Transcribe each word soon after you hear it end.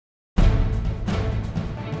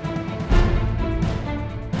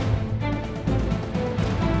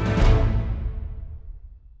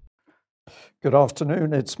Good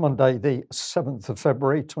afternoon. It's Monday, the 7th of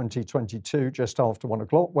February, 2022, just after 1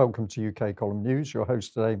 o'clock. Welcome to UK Column News. Your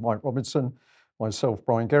host today, Mike Robinson, myself,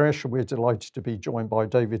 Brian Gerrish, and we're delighted to be joined by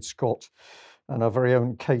David Scott and our very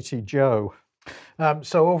own Katie Joe.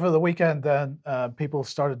 So over the weekend, then people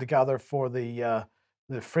started to gather for the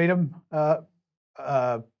Freedom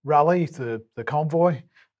rally, the convoy,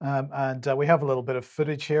 and we have a little bit of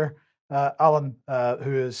footage here. Alan,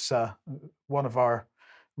 who is one of our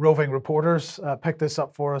roving reporters, picked this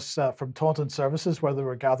up for us from Taunton Services, where they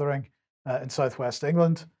were gathering in southwest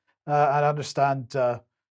England. And I understand,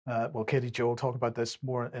 well, Katie Joe will talk about this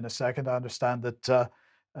more in a second. I understand that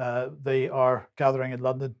they are gathering in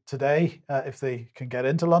London today, if they can get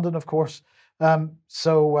into London, of course.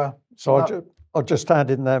 So I'll just add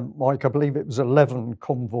in there, Mike, I believe it was 11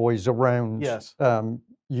 convoys around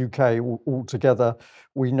UK altogether.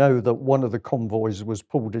 We know that one of the convoys was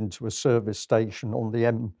pulled into a service station on the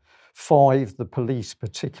M5, the police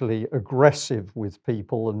particularly aggressive with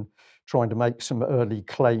people and trying to make some early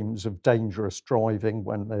claims of dangerous driving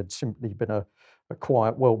when there'd simply been a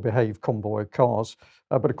quiet, well-behaved convoy of cars.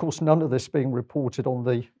 But of course, none of this being reported on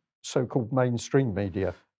the so-called mainstream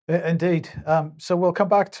media. Indeed. So we'll come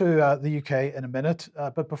back to the UK in a minute.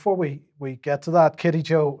 But before we get to that, Katie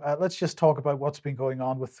Joe, let's just talk about what's been going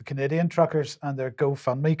on with the Canadian truckers and their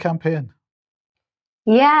GoFundMe campaign.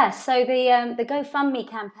 Yeah, so the GoFundMe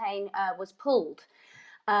campaign was pulled.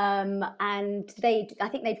 And I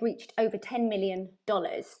think they'd reached over $10 million.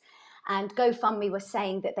 And GoFundMe was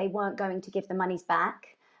saying that they weren't going to give the monies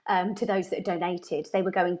back to those that donated. They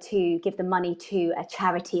were going to give the money to a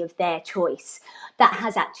charity of their choice. That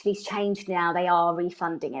has actually changed now. They are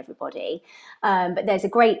refunding everybody. But there's a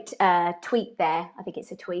great tweet there. I think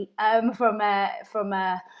it's a tweet from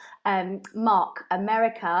Mark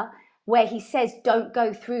America, where he says, don't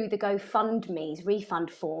go through the GoFundMe's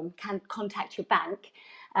refund form, can contact your bank,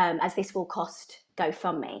 as this will cost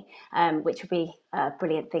GoFundMe, which would be a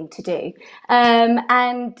brilliant thing to do.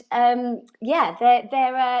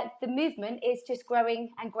 The movement is just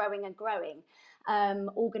growing and growing and growing.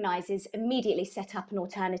 Organisers immediately set up an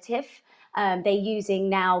alternative. They're using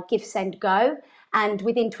now Give, Send, Go. And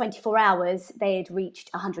within 24 hours, they had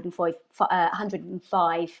reached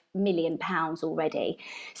 £105 million already.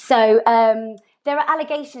 So there are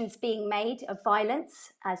allegations being made of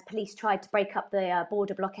violence as police tried to break up the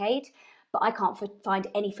border blockade. But I can't find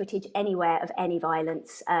any footage anywhere of any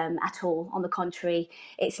violence at all. On the contrary,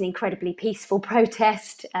 it's an incredibly peaceful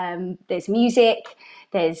protest. There's music.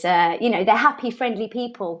 There's, they're happy, friendly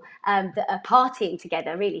people that are partying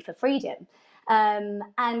together, really, for freedom.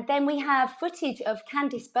 And then we have footage of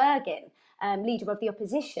Candice Bergen, leader of the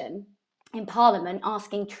opposition in Parliament,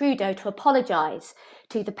 asking Trudeau to apologise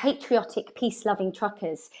to the patriotic, peace-loving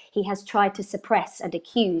truckers he has tried to suppress and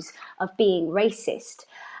accuse of being racist.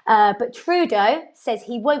 But Trudeau says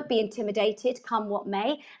he won't be intimidated, come what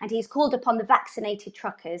may, and he's called upon the vaccinated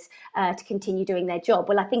truckers to continue doing their job.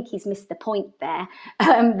 Well, I think he's missed the point there.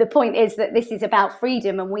 The point is that this is about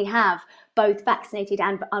freedom, and we have both vaccinated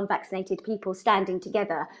and unvaccinated people standing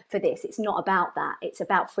together for this. It's not about that. It's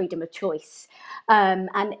about freedom of choice. And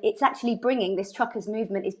it's actually this truckers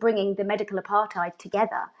movement is bringing the medical apartheid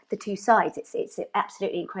together, the two sides. It's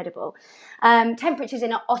absolutely incredible. Temperatures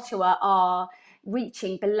in Ottawa are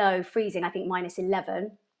reaching below freezing, I think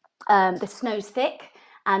 -11. The snow's thick,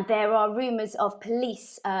 and there are rumours of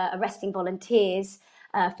police arresting volunteers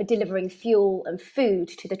for delivering fuel and food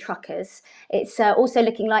to the truckers. It's also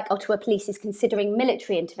looking like Ottawa Police is considering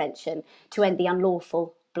military intervention to end the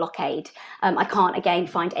unlawful blockade. I can't again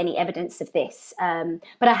find any evidence of this,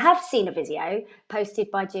 but I have seen a video posted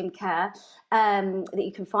by Jim Kerr that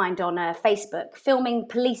you can find on Facebook, filming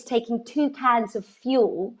police taking 2 cans of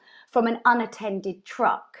fuel from an unattended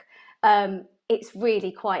truck. It's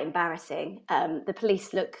really quite embarrassing. The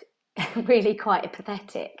police look really quite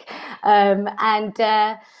pathetic.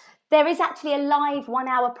 There is actually a live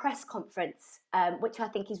 1-hour press conference, which I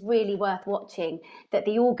think is really worth watching, that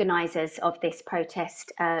the organisers of this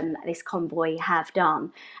protest, this convoy, have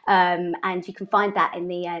done. And you can find that in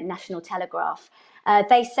the National Telegraph.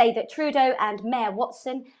 They say that Trudeau and Mayor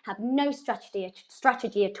Watson have no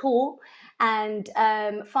strategy at all, and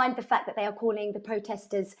find the fact that they are calling the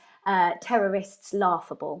protesters terrorists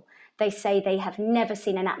laughable. They say they have never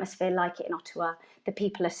seen an atmosphere like it in Ottawa. The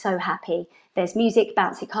people are so happy. There's music,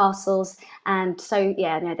 bouncy castles, and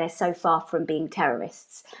they're so far from being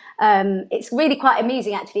terrorists. It's really quite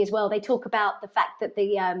amusing, actually, as well. They talk about the fact that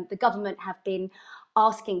the government have been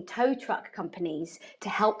asking tow truck companies to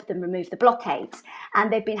help them remove the blockades.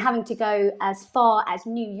 And they've been having to go as far as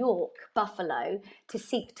New York, Buffalo, to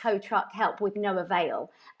seek tow truck help with no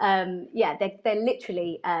avail. They're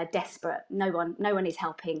literally desperate. No one is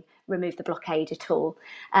helping remove the blockade at all.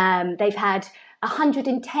 They've had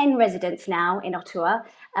 110 residents now in Ottawa,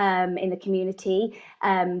 in the community,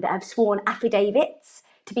 that have sworn affidavits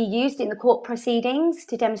to be used in the court proceedings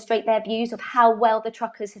to demonstrate their views of how well the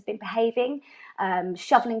truckers have been behaving,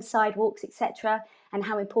 shoveling sidewalks, etc., and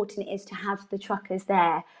how important it is to have the truckers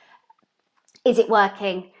there. Is it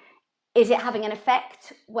working? Is it having an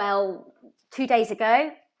effect? Well, 2 days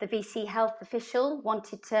ago, the BC health official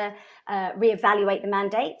wanted to reevaluate the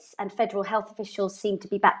mandates, and federal health officials seem to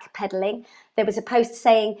be backpedaling. There was a post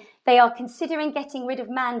saying they are considering getting rid of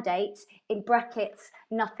mandates, in brackets,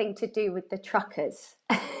 nothing to do with the truckers,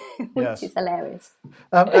 which is hilarious.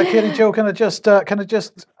 Katie Jo, can I just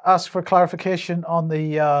ask for clarification on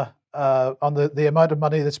the amount of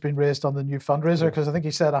money that's been raised on the new fundraiser? Because I think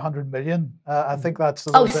you said 100 million. I think that's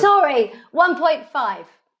a little bit... sorry, 1.5.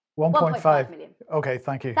 1.5 million. Okay,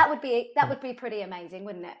 thank you. That would be pretty amazing,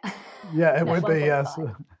 wouldn't it? Yeah, it would be. Yes.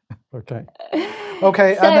 Okay.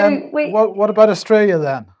 Okay, so and then what about Australia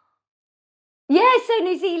then? Yeah, so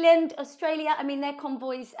New Zealand, Australia, I mean, their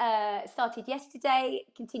convoys started yesterday,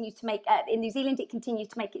 continues to make, in New Zealand, it continues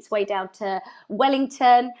to make its way down to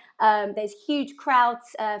Wellington. There's huge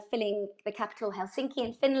crowds filling the capital, Helsinki,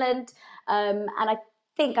 in Finland. And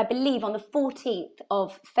I believe on the 14th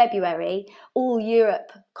of February, all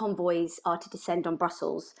Europe convoys are to descend on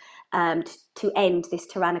Brussels to end this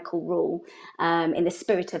tyrannical rule in the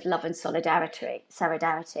spirit of love and solidarity.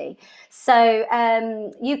 So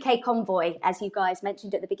UK Convoy, as you guys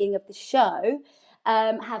mentioned at the beginning of the show,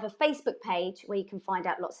 have a Facebook page where you can find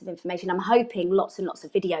out lots of information. I'm hoping lots and lots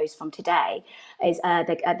of videos from today are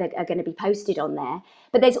going to be posted on there.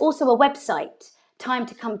 But there's also a website,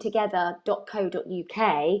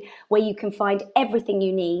 timetocometogether.co.uk, where you can find everything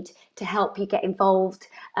you need to help you get involved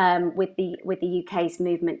with the UK's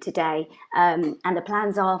movement today. And the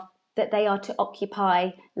plans are that they are to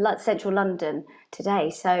occupy central London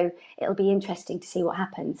today. So it'll be interesting to see what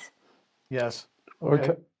happens. Yes.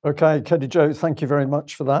 Okay, Katie Jo, thank you very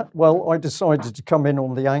much for that. Well, I decided to come in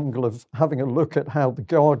on the angle of having a look at how The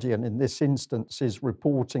Guardian in this instance is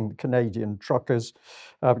reporting the Canadian truckers,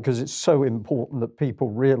 because it's so important that people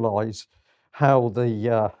realise how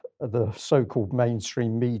the so-called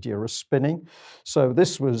mainstream media are spinning. So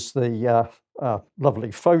this was the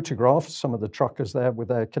lovely photograph, some of the truckers there with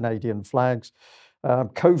their Canadian flags.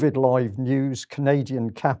 COVID Live News,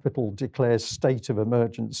 Canadian capital declares state of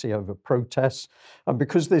emergency over protests. And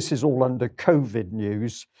because this is all under COVID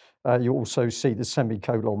news, you also see the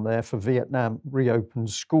semicolon there for Vietnam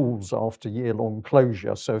reopens schools after year-long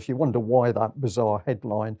closure. So if you wonder why that bizarre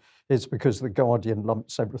headline, it's because The Guardian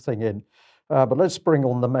lumps everything in. But let's bring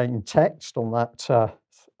on the main text on that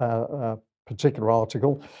particular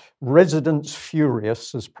article. Residents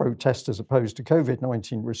furious as protesters opposed to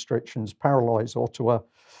COVID-19 restrictions paralyse Ottawa.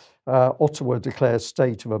 Ottawa declares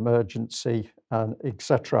state of emergency, and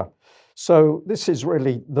etc. So this is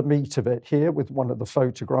really the meat of it here with one of the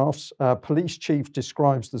photographs. Police chief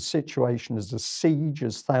describes the situation as a siege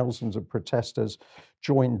as thousands of protesters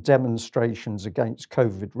join demonstrations against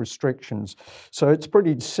COVID restrictions. So it's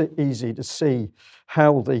pretty easy to see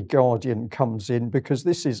how The Guardian comes in, because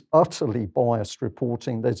this is utterly biased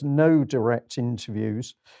reporting. There's no direct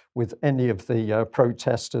interviews with any of the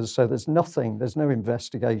protesters. So there's no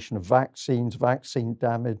investigation of vaccines, vaccine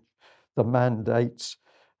damage, the mandates,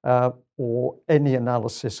 or any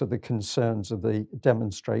analysis of the concerns of the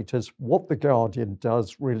demonstrators. What The Guardian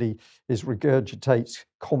does really is regurgitates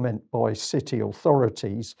comment by city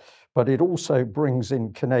authorities, but it also brings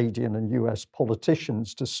in Canadian and US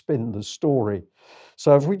politicians to spin the story.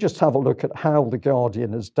 So if we just have a look at how The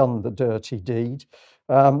Guardian has done the dirty deed,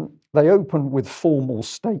 they open with formal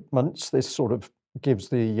statements. This sort of gives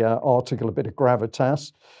the article a bit of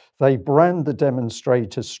gravitas. They brand the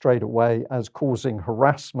demonstrators straight away as causing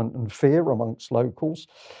harassment and fear amongst locals.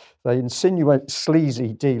 They insinuate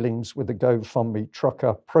sleazy dealings with the GoFundMe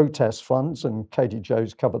trucker protest funds, and Katie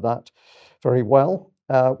Jo's covered that very well.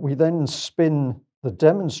 We then spin the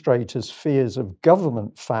demonstrators' fears of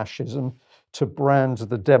government fascism to brand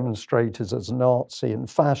the demonstrators as Nazi and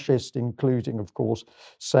fascist, including, of course,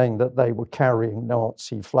 saying that they were carrying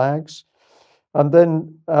Nazi flags. And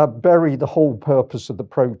then bury the whole purpose of the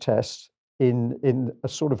protest in a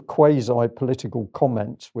sort of quasi-political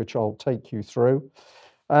comment, which I'll take you through.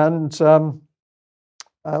 And,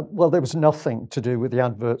 well, there was nothing to do with the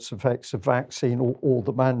adverse effects of vaccine or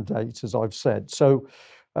the mandate, as I've said. So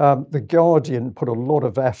The Guardian put a lot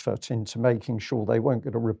of effort into making sure they weren't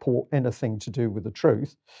going to report anything to do with the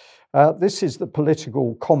truth. This is the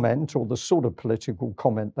political comment, or the sort of political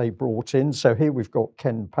comment they brought in. So here we've got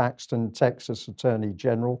Ken Paxton, Texas Attorney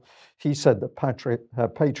General. He said that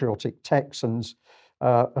patriotic Texans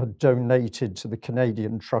had donated to the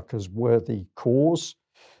Canadian truckers' worthy cause.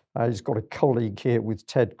 He's got a colleague here with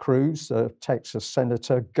Ted Cruz, a Texas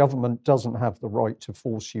senator. Government doesn't have the right to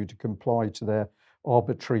force you to comply to their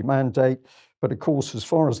arbitrary mandate. But of course, as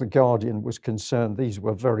far as the Guardian was concerned, these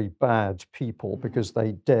were very bad people because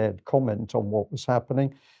they dared comment on what was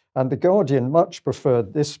happening. And the Guardian much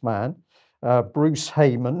preferred this man, Bruce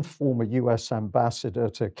Heyman, former US ambassador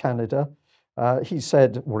to Canada. He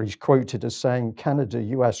said, or he's quoted as saying,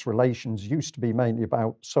 Canada-US relations used to be mainly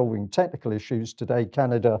about solving technical issues. Today,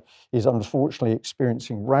 Canada is unfortunately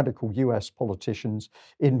experiencing radical US politicians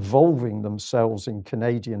involving themselves in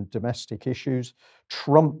Canadian domestic issues.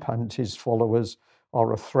 Trump and his followers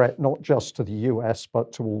are a threat not just to the US,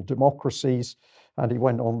 but to all democracies. And he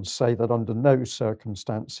went on to say that under no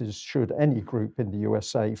circumstances should any group in the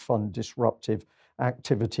USA fund disruptive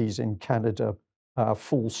activities in Canada,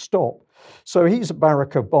 full stop. So he's a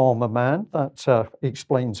Barack Obama man. That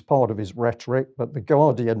explains part of his rhetoric, but the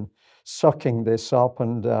Guardian sucking this up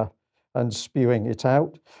and spewing it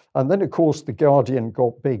out. And then, of course, the Guardian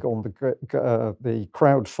got big on the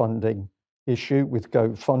crowdfunding issue with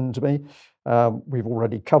GoFundMe. We've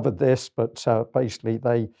already covered this, but basically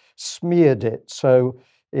they smeared it. So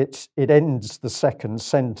it ends the second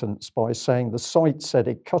sentence by saying the site said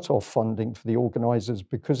it cut off funding for the organisers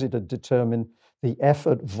because it had determined the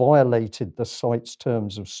effort violated the site's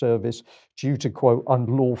terms of service due to, quote,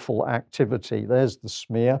 unlawful activity. There's the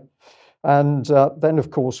smear. And then, of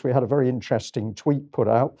course, we had a very interesting tweet put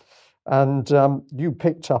out. And you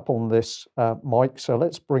picked up on this, Mike. So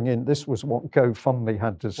let's bring in, this was what GoFundMe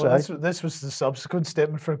had to say. Well, this was the subsequent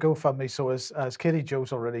statement for GoFundMe. So as Katie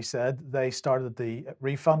Jo's already said, they started the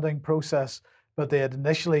refunding process, but they had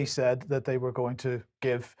initially said that they were going to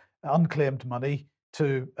give unclaimed money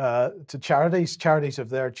to charities of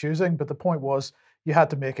their choosing. But the point was you had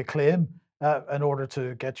to make a claim in order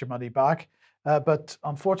to get your money back. But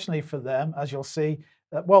unfortunately for them, as you'll see,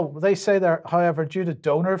 they say there, however, due to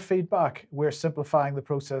donor feedback, we're simplifying the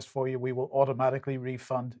process for you. We will automatically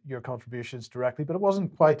refund your contributions directly. But it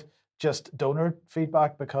wasn't quite just donor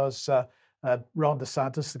feedback, because Ron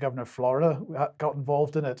DeSantis, the governor of Florida, got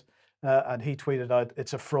involved in it. And he tweeted out,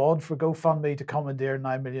 it's a fraud for GoFundMe to commandeer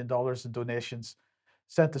 $9 million in donations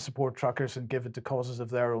sent to support truckers and give it to causes of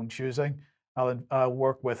their own choosing. I'll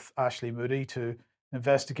work with Ashley Moody to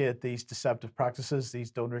investigate these deceptive practices.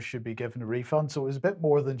 These donors should be given a refund. So it was a bit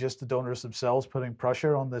more than just the donors themselves putting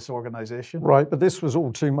pressure on this organization. Right, but this was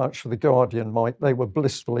all too much for the Guardian, Mike. They were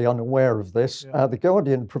blissfully unaware of this. Yeah. The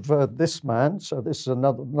Guardian preferred this man. So this is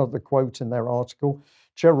another quote in their article.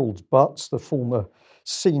 Gerald Butts, the former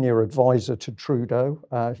senior advisor to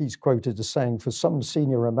Trudeau, he's quoted as saying, for some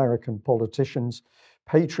senior American politicians,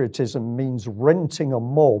 patriotism means renting a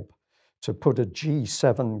mob to put a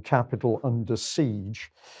G7 capital under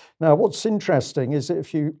siege. Now, what's interesting is that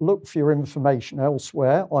if you look for your information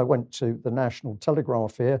elsewhere, I went to the National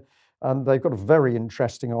Telegraph here, and they've got a very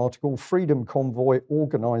interesting article. Freedom Convoy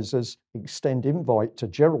organisers extend invite to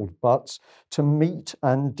Gerald Butts to meet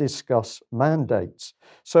and discuss mandates.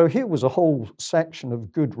 So here was a whole section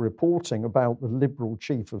of good reporting about the Liberal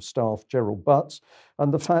Chief of Staff, Gerald Butts,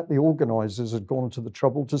 and the fact the organisers had gone to the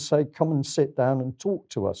trouble to say, come and sit down and talk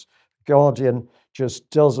to us. Guardian just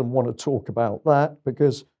doesn't want to talk about that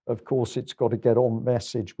because, of course, it's got to get on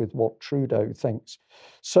message with what Trudeau thinks.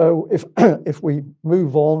 So if we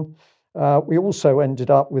move on, we also ended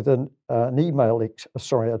up with a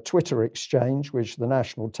Twitter exchange, which the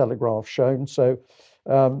National Telegraph shown. So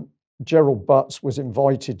Gerald Butts was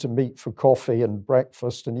invited to meet for coffee and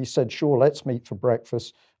breakfast, and he said, sure, let's meet for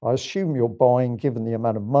breakfast. I assume you're buying, given the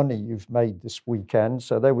amount of money you've made this weekend.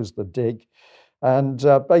 So there was the dig. And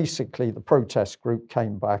basically, the protest group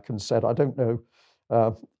came back and said, I don't know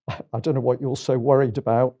what you're so worried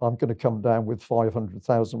about. I'm going to come down with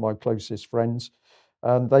 500,000 of my closest friends.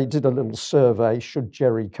 And they did a little survey, should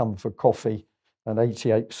Jerry come for coffee? And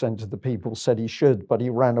 88% of the people said he should, but he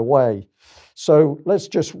ran away. So let's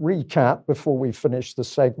just recap before we finish the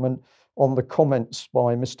segment on the comments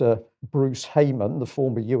by Mr. Bruce Heyman, the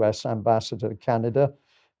former US ambassador to Canada.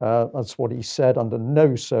 That's what he said. Under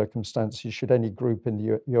no circumstances should any group in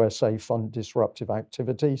the USA fund disruptive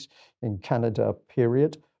activities in Canada,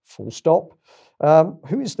 period, full stop.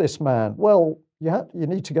 Who is this man? Well, you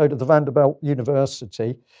need to go to the Vanderbilt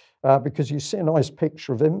University because you see a nice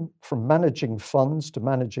picture of him from managing funds to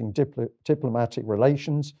managing diplomatic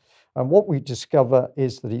relations. And what we discover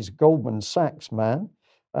is that he's a Goldman Sachs man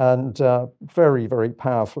and very, very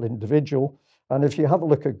powerful individual. And if you have a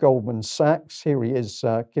look at Goldman Sachs, here he is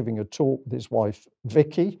giving a talk with his wife,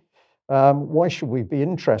 Vicky. Why should we be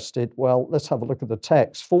interested? Well, let's have a look at the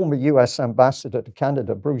text. Former US Ambassador to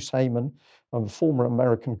Canada, Bruce Heyman, and former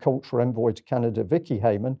American Cultural Envoy to Canada, Vicky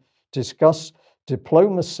Heyman, discuss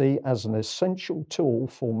diplomacy as an essential tool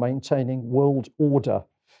for maintaining world order.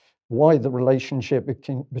 Why the relationship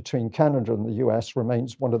between Canada and the US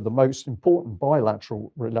remains one of the most important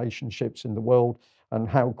bilateral relationships in the world, and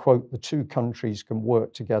how, quote, the two countries can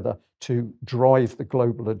work together to drive the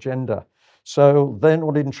global agenda. So they're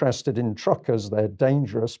not interested in truckers. They're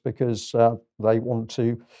dangerous because they want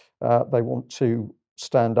to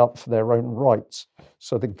stand up for their own rights.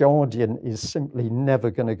 So the Guardian is simply never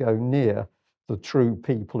going to go near the true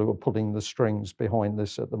people who are pulling the strings behind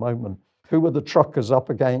this at the moment. Who are the truckers up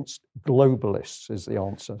against? Globalists is the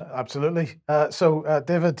answer. Absolutely. So,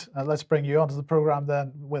 David, let's bring you onto the program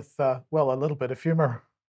then with, a little bit of humour.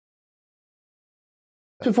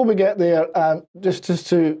 Before we get there, just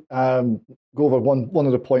to go over one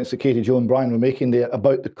of the points that Katie, Jo and Brian were making there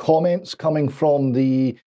about the comments coming from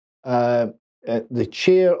the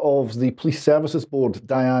chair of the Police Services Board,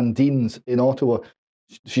 Diane Deans, in Ottawa.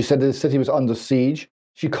 She said the city was under siege.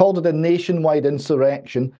 She called it a nationwide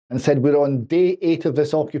insurrection and said, we're on day 8 of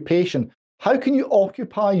this occupation. How can you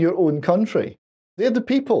occupy your own country? They're the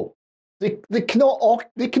people. They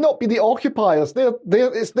cannot be the occupiers.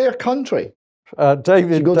 It's their country. David,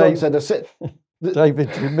 David,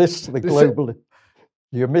 you missed the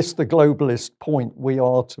globalist point. We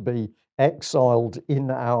are to be exiled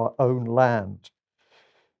in our own land.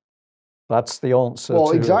 That's the answer.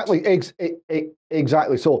 Well, exactly.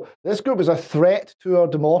 Exactly. So this group is a threat to our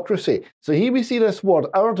democracy. So here we see this word,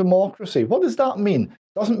 our democracy. What does that mean?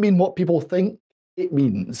 It doesn't mean what people think it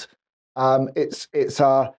means. It's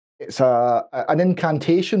an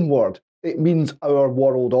incantation word. It means our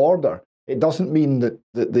world order. It doesn't mean that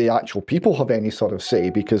the actual people have any sort of say,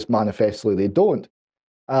 because manifestly they don't.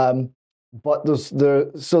 But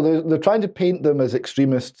they're trying to paint them as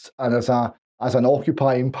extremists and as an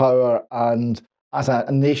occupying power and as a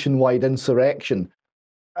nationwide insurrection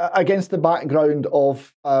against the background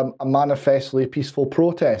of a manifestly peaceful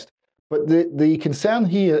protest. But the concern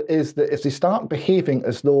here is that if they start behaving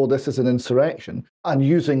as though this is an insurrection and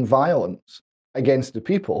using violence against the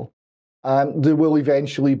people, there will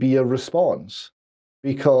eventually be a response.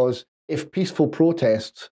 Because if peaceful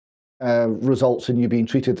protest results in you being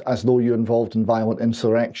treated as though you're involved in violent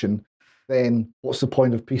insurrection, then what's the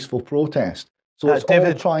point of peaceful protest? So it's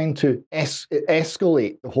David, all trying to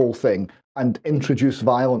escalate the whole thing and introduce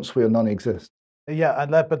violence where none exists. Yeah,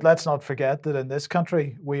 but let's not forget that in this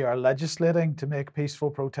country, we are legislating to make peaceful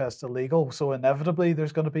protest illegal. So inevitably,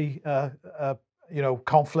 there's going to be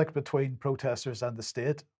conflict between protesters and the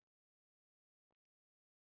state.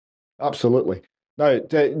 Absolutely. Now,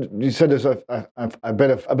 you said there's a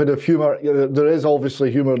bit of humour. There is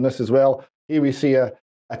obviously humour in this as well. Here we see a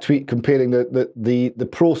tweet comparing the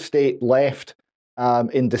pro-state left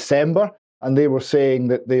in December, and they were saying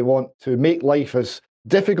that they want to make life as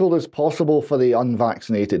difficult as possible for the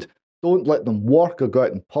unvaccinated. Don't let them work or go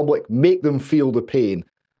out in public. Make them feel the pain.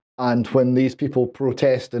 And when these people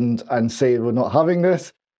protest and say we're not having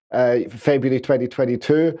this, February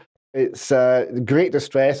 2022, it's great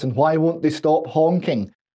distress. And why won't they stop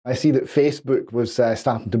honking? I see that Facebook was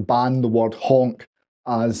starting to ban the word honk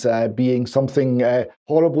as being something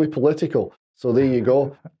horribly political. So there you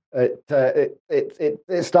go.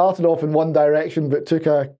 It started off in one direction, but took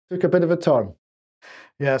a bit of a turn.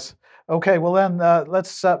 Yes. Okay. Well, then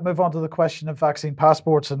let's move on to the question of vaccine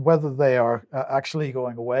passports and whether they are actually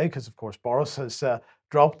going away. Because of course, Boris has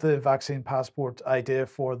dropped the vaccine passport idea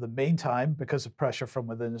for the meantime because of pressure from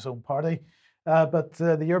within his own party. But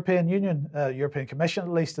the European Union, European Commission,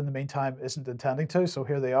 at least in the meantime, isn't intending to. So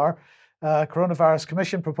here they are. Coronavirus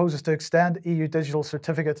Commission proposes to extend EU digital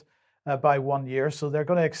certificate by 1 year. So they're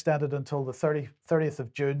going to extend it until the 30th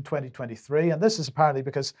of June, 2023. And this is apparently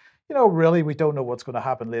because, really, we don't know what's going to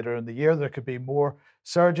happen later in the year. There could be more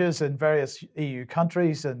surges in various EU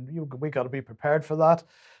countries, and we got to be prepared for that.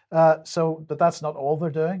 But that's not all they're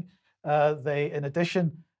doing. They, in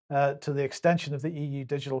addition to the extension of the EU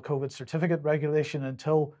digital COVID certificate regulation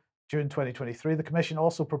until June 2023, the Commission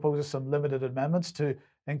also proposes some limited amendments to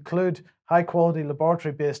include high-quality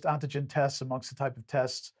laboratory-based antigen tests amongst the type of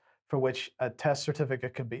tests for which a test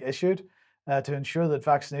certificate can be issued, to ensure that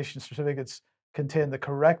vaccination certificates contain the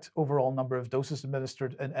correct overall number of doses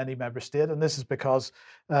administered in any member state. And this is because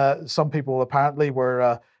some people apparently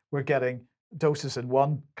were getting doses in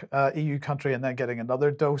one EU country and then getting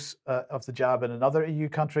another dose of the jab in another EU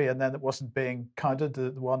country, and then it wasn't being counted.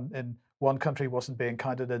 The one in one country wasn't being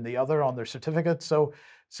counted in the other on their certificate. So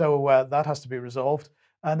that has to be resolved.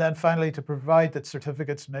 And then finally, to provide that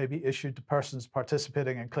certificates may be issued to persons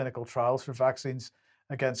participating in clinical trials for vaccines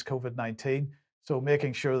against COVID-19. So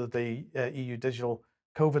making sure that the EU digital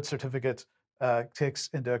COVID certificate takes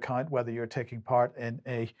into account whether you're taking part in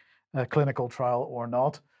a clinical trial or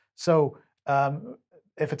not. So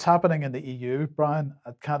if it's happening in the EU, Brian,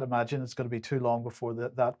 I can't imagine it's going to be too long before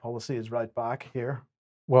that policy is right back here.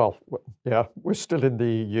 Well, yeah, we're still in the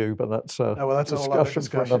EU, but that's a discussion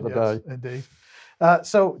for another day. Indeed.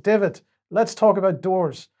 So, David, let's talk about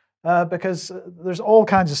doors, because there's all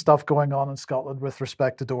kinds of stuff going on in Scotland with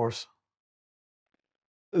respect to doors.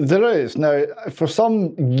 There is. Now, for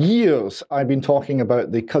some years, I've been talking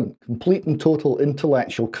about the complete and total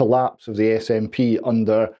intellectual collapse of the SNP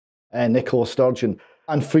under Nicola Sturgeon.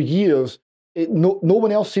 And for years, no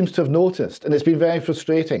one else seems to have noticed. And it's been very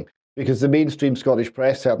frustrating because the mainstream Scottish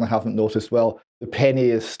press certainly haven't noticed, well, the penny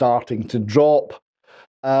is starting to drop.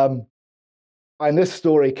 And this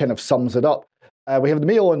story kind of sums it up. We have the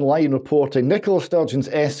Mail Online reporting Nicola Sturgeon's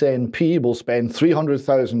SNP will spend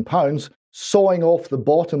 £300,000 sawing off the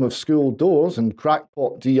bottom of school doors and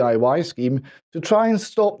crackpot DIY scheme to try and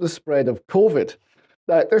stop the spread of COVID.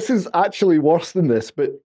 Now, this is actually worse than this,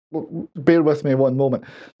 but bear with me one moment.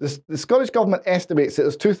 The Scottish Government estimates that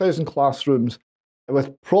there's 2,000 classrooms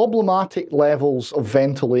with problematic levels of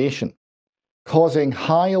ventilation, causing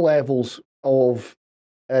high levels of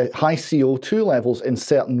high CO2 levels in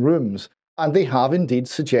certain rooms. And they have indeed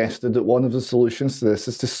suggested that one of the solutions to this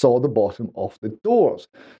is to saw the bottom off the doors.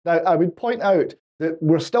 Now, I would point out that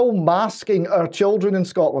we're still masking our children in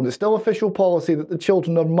Scotland. It's still official policy that the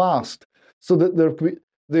children are masked so that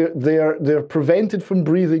they're prevented from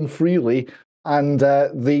breathing freely, and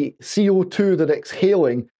the CO2 they're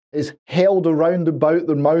exhaling is held around about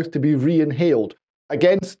their mouth to be re-inhaled.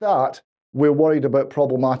 Against that, we're worried about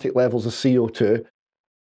problematic levels of CO2.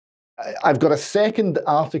 I've got a second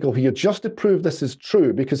article here just to prove this is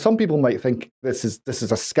true, because some people might think this is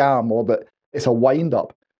a scam or that it's a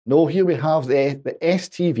wind-up. No, here we have the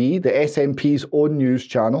STV, the SNP's own news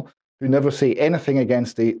channel, who never say anything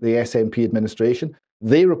against the SNP administration.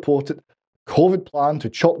 They reported COVID plan to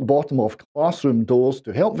chop the bottom off classroom doors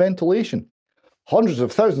to help ventilation. Hundreds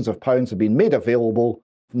of thousands of pounds have been made available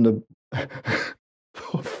from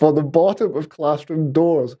for the bottom of classroom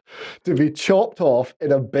doors to be chopped off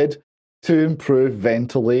in a bid to improve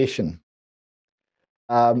ventilation.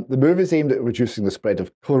 The move is aimed at reducing the spread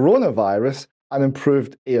of coronavirus and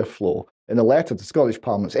improved airflow. In a letter to Scottish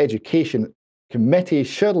Parliament's Education Committee,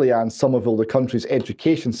 Shirley-Ann Somerville, the country's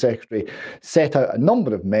Education Secretary, set out a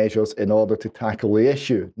number of measures in order to tackle the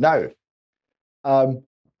issue. Now,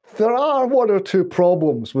 there are one or two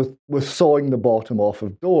problems with sawing the bottom off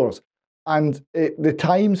of doors. And the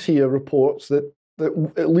Times here reports that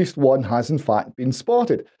at least one has in fact been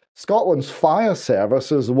spotted. Scotland's fire service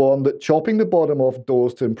has warned that chopping the bottom off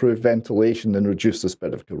doors to improve ventilation and reduce the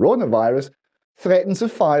spread of coronavirus threatens the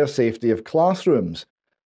fire safety of classrooms.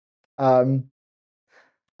 And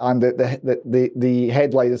the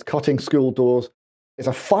headline is "Cutting School Doors is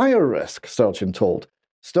a Fire Risk," Sturgeon told.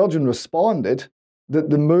 Sturgeon responded that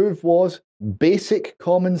the move was basic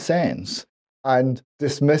common sense and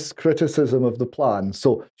dismissed criticism of the plan.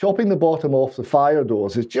 So chopping the bottom off the fire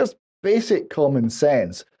doors is just basic common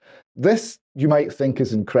sense. This, you might think,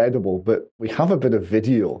 is incredible, but we have a bit of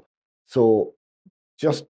video. So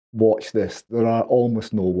just watch this. There are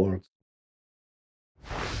almost no words.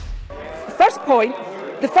 The first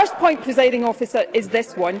point, presiding officer, is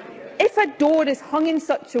this one. If a door is hung in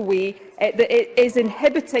such a way that it is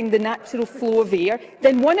inhibiting the natural flow of air,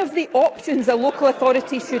 then one of the options a local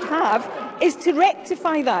authority should have is to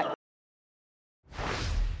rectify that.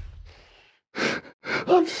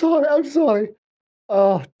 I'm sorry.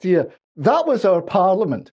 Oh, dear. That was our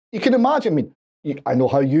Parliament. You can imagine, I know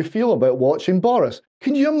how you feel about watching Boris.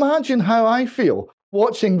 Can you imagine how I feel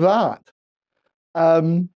watching that?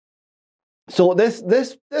 So this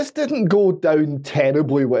didn't go down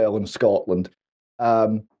terribly well in Scotland.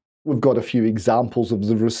 We've got a few examples of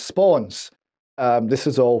the response. This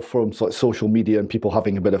is all from social media and people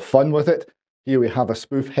having a bit of fun with it. Here we have a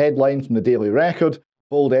spoof headline from the Daily Record.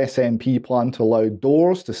 Bold SNP plan to allow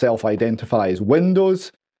doors to self-identify as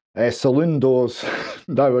windows. Saloon doors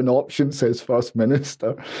now an option, says First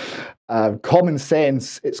Minister. Common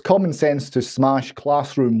sense. It's common sense to smash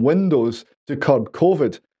classroom windows to curb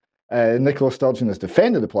COVID. Nicola Sturgeon has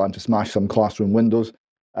defended the plan to smash some classroom windows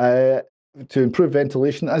to improve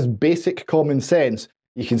ventilation as basic common sense.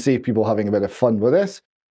 You can see people having a bit of fun with this.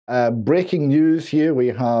 Breaking news here, we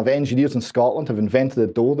have engineers in Scotland have invented a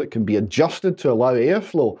door that can be adjusted to allow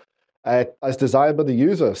airflow as desired by the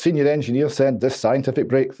user. Senior engineer said this scientific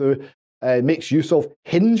breakthrough makes use of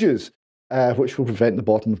hinges, which will prevent the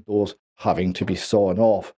bottom of doors having to be sawn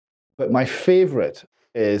off. But my favourite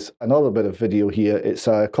is another bit of video here. It's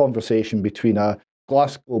a conversation between a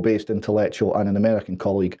Glasgow-based intellectual and an American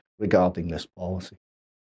colleague regarding this policy.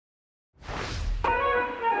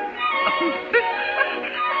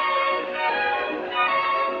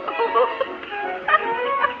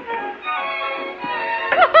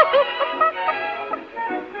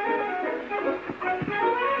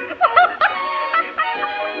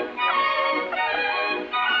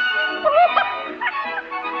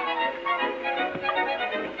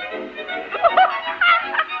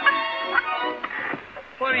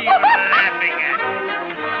 What are you laughing at?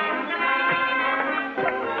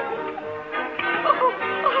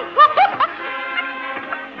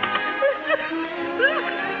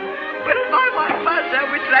 Well, my mother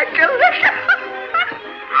was like a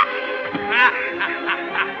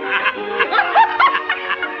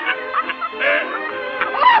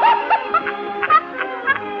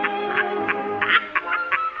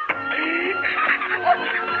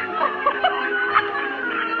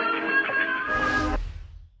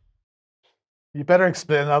You better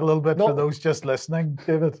explain that a little bit for those just listening,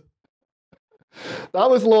 David. That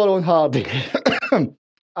was Laurel and Hardy,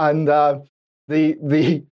 and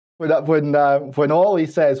when Ollie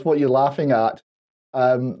says what you're laughing at,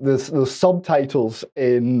 there's subtitles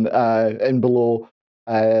in below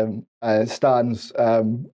Stan's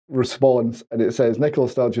response, and it says Nicola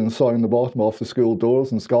Sturgeon sawing the bottom off the school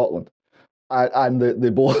doors in Scotland, and they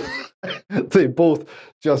both they both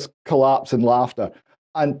just collapse in laughter,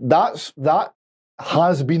 and that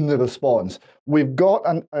has been the response. We've got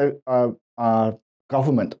a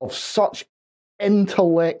government of such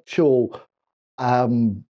intellectual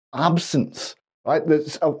absence, right? They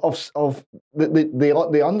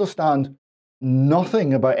understand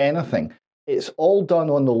nothing about anything. It's all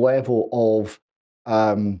done on the level of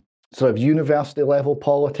sort of university level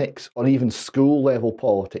politics or even school level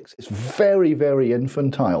politics. It's very, very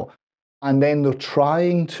infantile. And then they're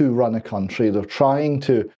trying to run a country. They're trying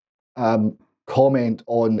to comment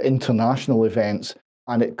on international events,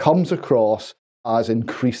 and it comes across as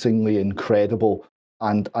increasingly incredible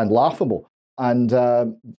and laughable. And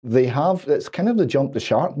it's kind of the jump the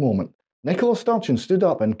shark moment. Nicola Sturgeon stood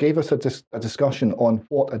up and gave us a discussion on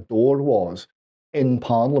what a door was in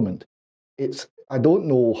Parliament. I don't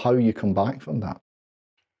know how you come back from that.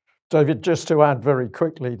 David, just to add very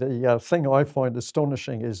quickly, the thing I find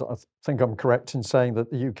astonishing is, I think I'm correct in saying that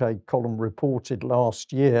the UK column reported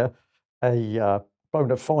last year a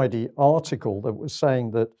bona fide article that was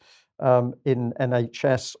saying that in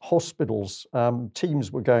NHS hospitals,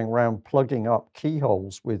 teams were going around plugging up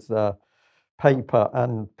keyholes with paper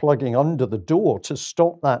and plugging under the door to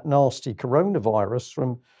stop that nasty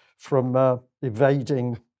coronavirus from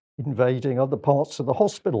invading other parts of the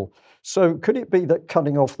hospital. So could it be that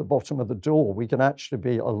cutting off the bottom of the door, we can actually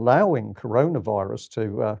be allowing coronavirus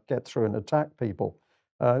to get through and attack people?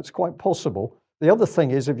 It's quite possible. The other thing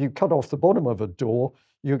is, if you cut off the bottom of a door,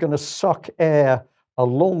 you're going to suck air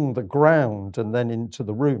along the ground and then into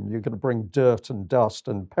the room. You're going to bring dirt and dust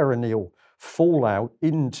and perennial fallout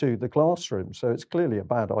into the classroom. So it's clearly a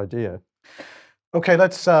bad idea. Okay,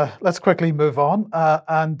 let's quickly move on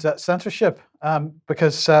and censorship,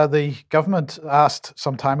 because the government asked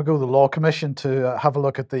some time ago the Law Commission to have a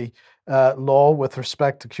look at the law with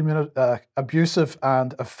respect to abusive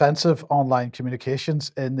and offensive online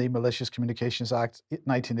communications in the Malicious Communications Act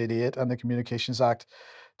 1988 and the Communications Act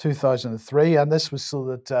 2003, and this was so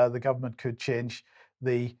that the government could change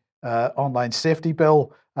the online safety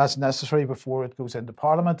bill as necessary before it goes into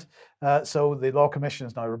Parliament. So the Law Commission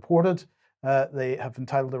has now reported. They have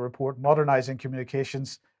entitled the report "Modernising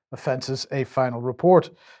Communications Offences, a Final Report."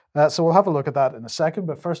 So we'll have a look at that in a second.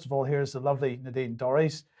 But first of all, here's the lovely Nadine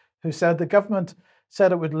Dorries, who said the government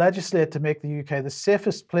said it would legislate to make the UK the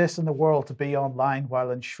safest place in the world to be online while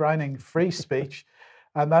enshrining free speech.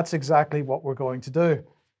 And that's exactly what we're going to do.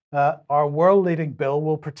 Our world-leading bill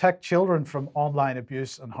will protect children from online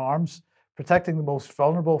abuse and harms, protecting the most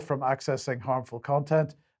vulnerable from accessing harmful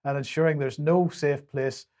content, and ensuring there's no safe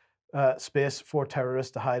space for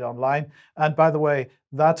terrorists to hide online. And by the way,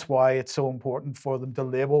 that's why it's so important for them to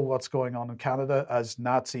label what's going on in Canada as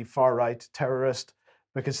Nazi, far-right, terrorist,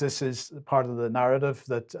 because this is part of the narrative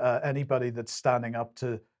that anybody that's standing up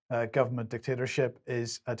to government dictatorship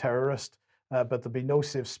is a terrorist, but there'll be no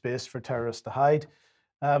safe space for terrorists to hide.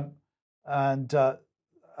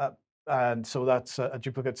 And so that's a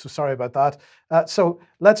duplicate. So sorry about that. So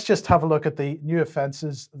let's just have a look at the new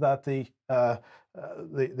offences that the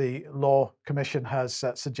Law Commission has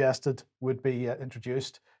suggested would be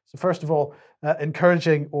introduced. So first of all,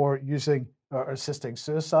 encouraging or using or assisting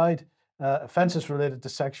suicide, offences related to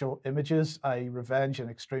sexual images, i.e. revenge and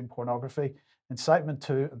extreme pornography, incitement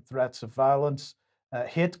to and threats of violence,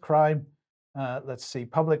 hate crime, let's see,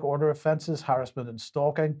 public order offences, harassment and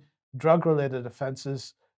stalking, drug-related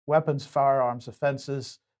offences, weapons, firearms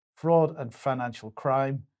offences, fraud and financial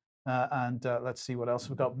crime, and let's see what else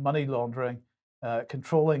we've got, money laundering,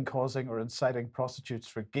 controlling, causing or inciting prostitutes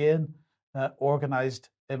for gain, organised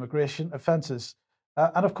immigration offences.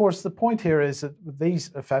 And of course, the point here is that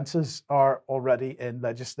these offences are already in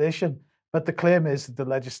legislation, but the claim is that the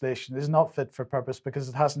legislation is not fit for purpose because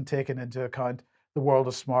it hasn't taken into account the world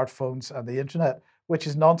of smartphones and the internet, which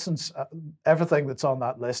is nonsense. Everything that's on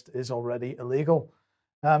that list is already illegal.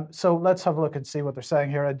 So let's have a look and see what they're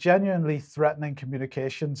saying here. A genuinely threatening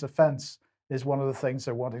communications offence is one of the things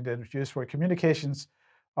they're wanting to introduce, where communications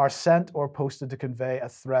are sent or posted to convey a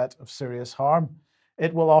threat of serious harm.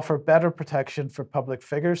 It will offer better protection for public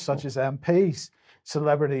figures such as MPs,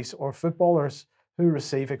 celebrities or footballers who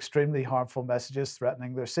receive extremely harmful messages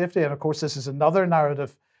threatening their safety. And of course, this is another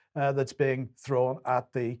narrative that's being thrown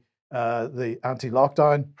at the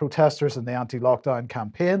anti-lockdown protesters and the anti-lockdown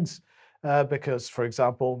campaigns, because, for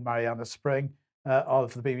example, Mariana Spring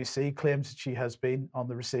of the BBC claims that she has been on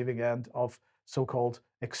the receiving end of so-called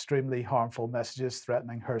extremely harmful messages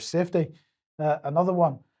threatening her safety. Another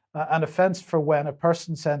one, an offence for when a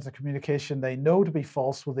person sends a communication they know to be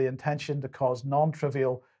false with the intention to cause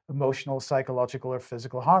non-trivial emotional, psychological or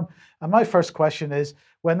physical harm. And my first question is,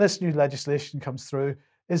 when this new legislation comes through,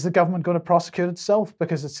 is the government going to prosecute itself?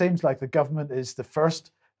 Because it seems like the government is the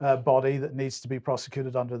first body that needs to be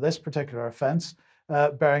prosecuted under this particular offence,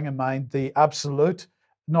 bearing in mind the absolute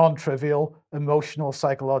non-trivial emotional,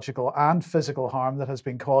 psychological and physical harm that has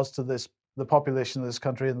been caused to the population of this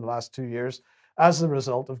country in the last 2 years as a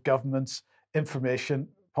result of government's information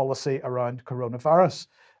policy around coronavirus.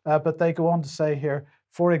 But they go on to say here,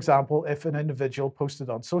 for example, if an individual posted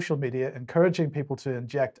on social media encouraging people to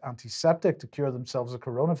inject antiseptic to cure themselves of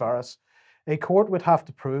coronavirus, a court would have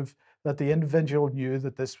to prove that the individual knew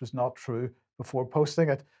that this was not true before posting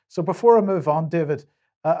it. So before I move on, David,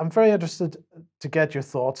 I'm very interested to get your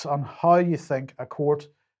thoughts on how you think a court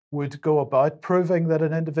would go about proving that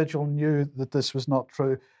an individual knew that this was not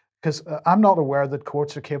true, because I'm not aware that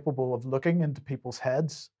courts are capable of looking into people's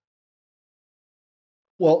heads.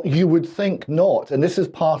 Well, you would think not. And this is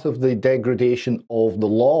part of the degradation of the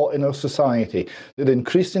law in our society, that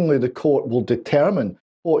increasingly the court will determine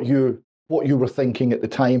what you were thinking at the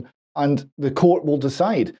time, and the court will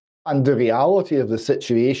decide. And the reality of the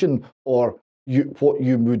situation, or what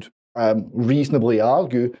you would reasonably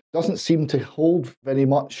argue, doesn't seem to hold very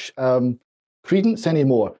much credence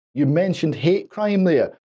anymore. You mentioned hate crime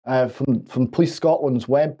there from Police Scotland's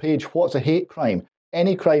webpage. What's a hate crime?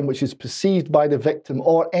 Any crime which is perceived by the victim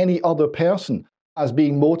or any other person as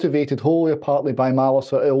being motivated wholly or partly by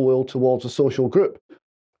malice or ill will towards a social group.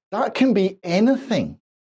 That can be anything.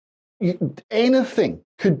 Anything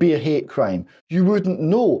could be a hate crime. You wouldn't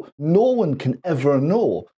know. No one can ever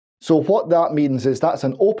know. So what that means is that's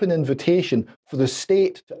an open invitation for the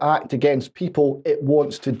state to act against people it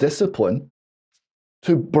wants to discipline,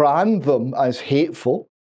 to brand them as hateful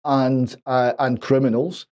and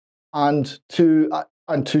criminals, and to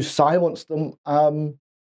silence them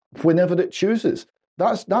whenever it chooses.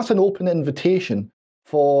 That's an open invitation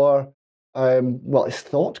for it's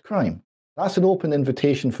thought crime. That's an open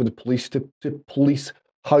invitation for the police to police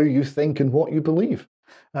how you think and what you believe.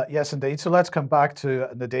 Yes, indeed. So let's come back to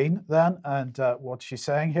Nadine then and what she's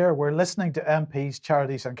saying here. We're listening to MPs,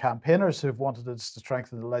 charities and campaigners who've wanted us to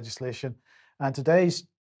strengthen the legislation. And today's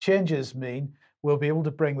changes mean we'll be able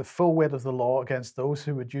to bring the full weight of the law against those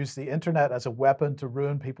who would use the internet as a weapon to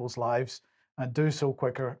ruin people's lives and do so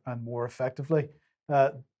quicker and more effectively,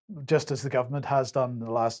 just as the government has done in the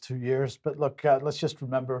last 2 years. But look, let's just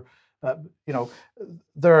remember,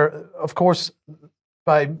 there, of course,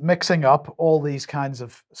 by mixing up all these kinds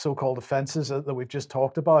of so-called offences that we've just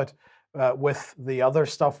talked about with the other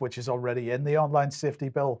stuff which is already in the online safety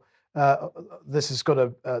bill, this is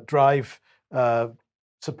going to drive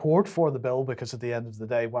support for the bill, because at the end of the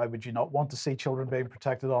day, why would you not want to see children being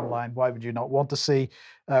protected online? Why would you not want to see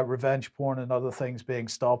revenge porn and other things being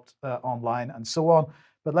stopped online and so on?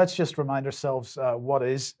 But let's just remind ourselves what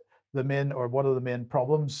is the main, or one of the main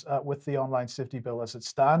problems with the online safety bill as it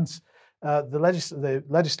stands. The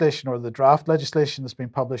legislation, or the draft legislation that's been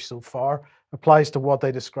published so far, applies to what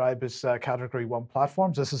they describe as Category 1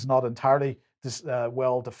 platforms. This is not entirely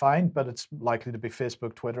well defined, but it's likely to be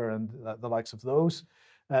Facebook, Twitter, and the likes of those.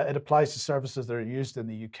 It applies to services that are used in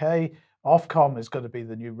the UK. Ofcom is going to be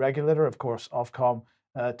the new regulator. Of course, Ofcom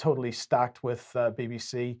totally stacked with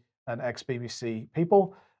BBC and ex-BBC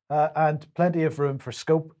people. And plenty of room for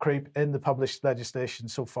scope creep in the published legislation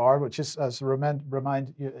so far, which is, as a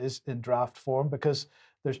remind you, is in draft form, because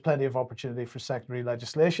there's plenty of opportunity for secondary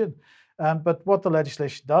legislation. But what the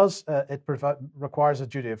legislation does, it requires a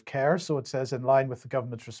duty of care. So it says, in line with the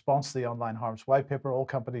government's response to the Online Harms White Paper, all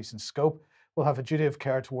companies in scope will have a duty of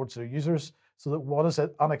care towards their users, so that what is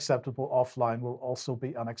unacceptable offline will also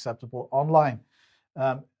be unacceptable online.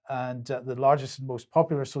 And the largest and most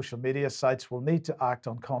popular social media sites will need to act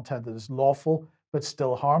on content that is lawful but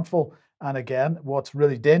still harmful. And again, what's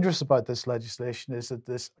really dangerous about this legislation is that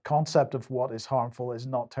this concept of what is harmful is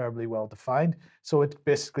not terribly well defined. So it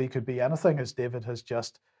basically could be anything, as David has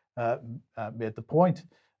just made the point.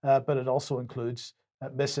 But it also includes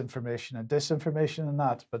misinformation and disinformation in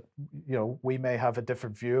that. But we may have a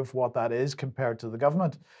different view of what that is compared to the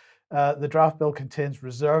government. The draft bill contains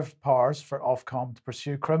reserved powers for Ofcom to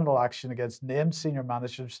pursue criminal action against named senior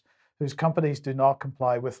managers whose companies do not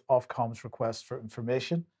comply with Ofcom's request for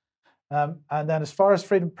information. And then, as far as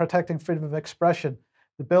protecting freedom of expression,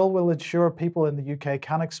 the bill will ensure people in the UK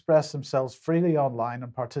can express themselves freely online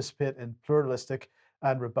and participate in pluralistic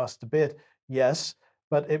and robust debate. Yes,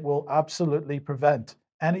 but it will absolutely prevent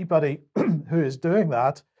anybody who is doing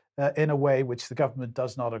that in a way which the government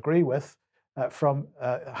does not agree with from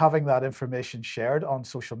having that information shared on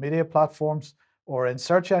social media platforms or in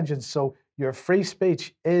search engines. So your free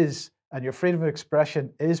speech is, and your freedom of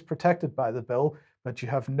expression is protected by the bill, but you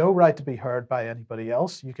have no right to be heard by anybody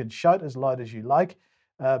else. You can shout as loud as you like,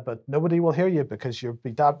 but nobody will hear you because you'll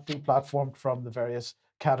be deplatformed from the various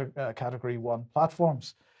Category 1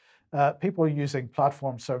 platforms. People using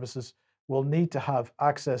platform services will need to have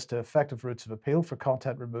access to effective routes of appeal for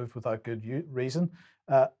content removed without good reason.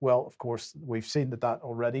 Well, of course, we've seen that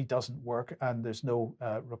already doesn't work, and there's no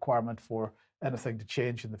requirement for anything to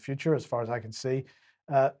change in the future, as far as I can see.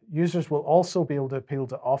 Users will also be able to appeal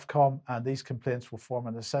to Ofcom, and these complaints will form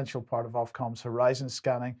an essential part of Ofcom's horizon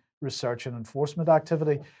scanning, research and enforcement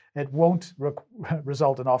activity. It won't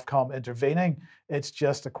result in Ofcom intervening. It's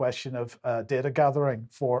just a question of data gathering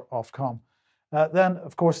for Ofcom. Then,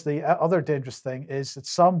 of course, the other dangerous thing is that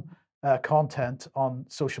some content on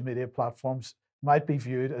social media platforms might be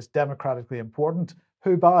viewed as democratically important.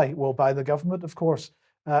 Who by? Well, by the government, of course.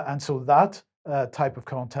 And so that type of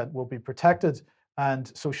content will be protected,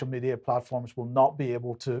 and social media platforms will not be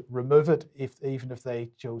able to remove it even if they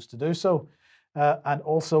chose to do so. And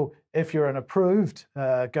also, if you're an approved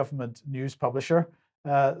government news publisher,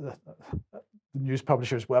 the news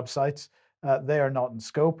publishers' websites, they are not in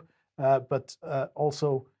scope, but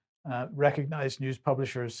also recognized news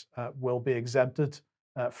publishers will be exempted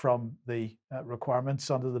from the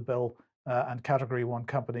requirements under the bill, and Category 1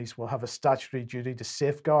 companies will have a statutory duty to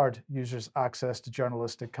safeguard users' access to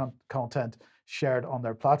journalistic content shared on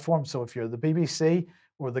their platform. So if you're the BBC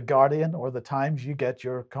or The Guardian or The Times, you get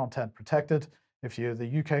your content protected. If you're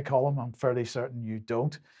the UK column, I'm fairly certain you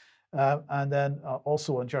don't. And then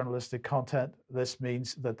also on journalistic content, this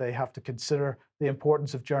means that they have to consider the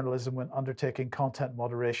importance of journalism when undertaking content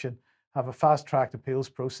moderation, have a fast-tracked appeals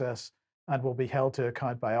process, and will be held to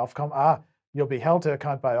account by Ofcom. You'll be held to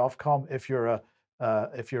account by Ofcom if you're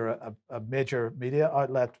a major media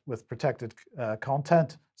outlet with protected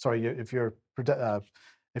content. Sorry, if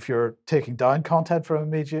you're taking down content from a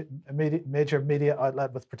major media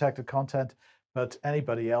outlet with protected content, but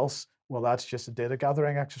anybody else, well, that's just a data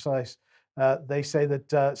gathering exercise. They say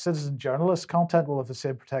that citizen journalist content will have the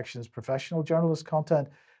same protection as professional journalist content.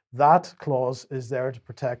 That clause is there to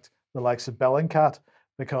protect the likes of Bellingcat,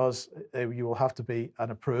 because you will have to be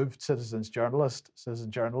an approved citizen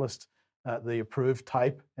journalist, the approved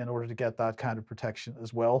type, in order to get that kind of protection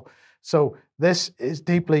as well. So this is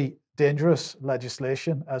deeply dangerous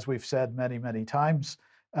legislation, as we've said many, many times.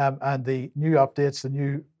 And the new updates, the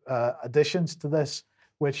new additions to this,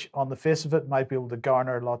 which on the face of it might be able to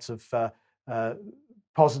garner lots of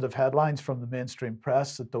positive headlines from the mainstream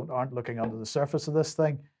press that aren't looking under the surface of this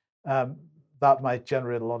thing, that might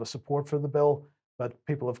generate a lot of support for the bill. But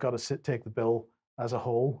people have got to take the bill as a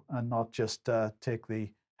whole and not just take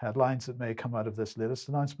the headlines that may come out of this latest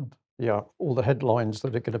announcement. Yeah, all the headlines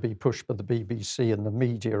that are going to be pushed by the BBC and the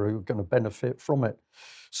media who are going to benefit from it.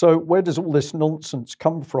 So where does all this nonsense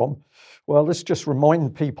come from? Well, let's just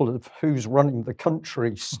remind people of who's running the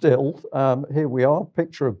country still. Here we are,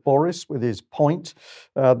 picture of Boris with his pint.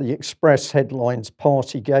 The Express headlines,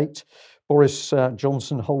 Partygate. Boris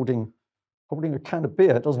Johnson holding a can of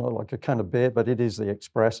beer. It doesn't look like a can of beer, but it is the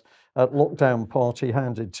Express. Lockdown party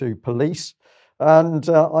handed to police. And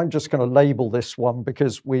I'm just going to label this one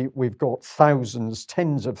because we've got thousands,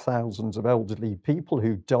 tens of thousands of elderly people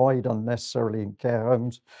who died unnecessarily in care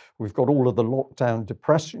homes. We've got all of the lockdown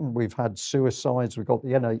depression. We've had suicides. We've got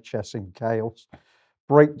the NHS in chaos,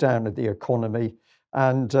 breakdown of the economy.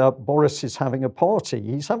 And Boris is having a party.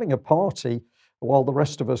 He's having a party while the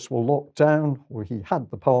rest of us were locked down, or he had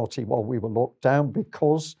the party while we were locked down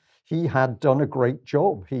because he had done a great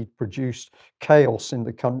job. He'd produced chaos in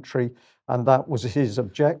the country, and that was his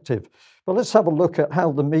objective. But let's have a look at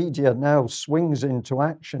how the media now swings into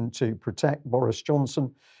action to protect Boris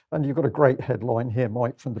Johnson. And you've got a great headline here,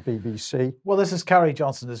 Mike, from the BBC. Well, this is Carrie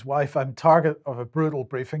Johnson, his wife. I'm target of a brutal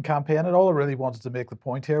briefing campaign. And all I really wanted to make the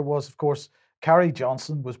point here was, of course, Carrie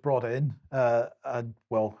Johnson was brought in, and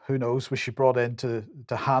well, who knows, was she brought in to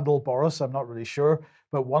handle Boris? I'm not really sure.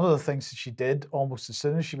 But one of the things that she did almost as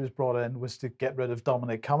soon as she was brought in was to get rid of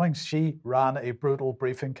Dominic Cummings. She ran a brutal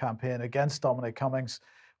briefing campaign against Dominic Cummings,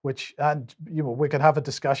 which, and we can have a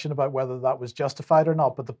discussion about whether that was justified or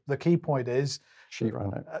not. But the key point is she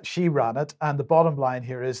ran it. She ran it. And the bottom line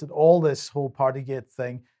here is that all this whole Partygate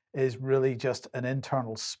thing is really just an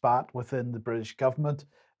internal spat within the British government.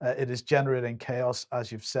 It is generating chaos,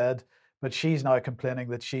 as you've said. But she's now complaining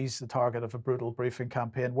that she's the target of a brutal briefing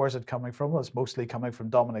campaign. Where's it coming from? Well, it's mostly coming from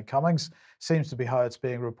Dominic Cummings. Seems to be how it's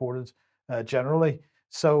being reported generally.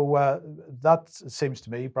 So that seems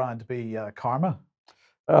to me, Brian, to be karma.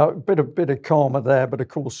 A bit of karma there, but of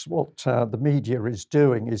course what the media is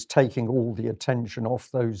doing is taking all the attention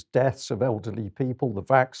off those deaths of elderly people, the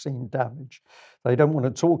vaccine damage. They don't want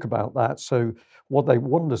to talk about that. So what they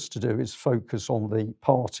want us to do is focus on the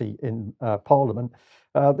party in Parliament.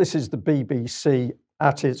 This is the BBC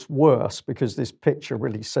at its worst because this picture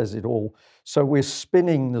really says it all. So we're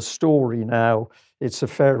spinning the story now. It's a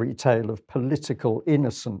fairy tale of political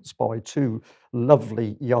innocence by two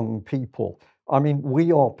lovely young people. I mean,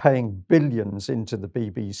 we are paying billions into the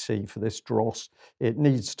BBC for this dross. It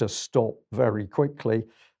needs to stop very quickly.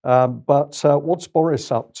 But what's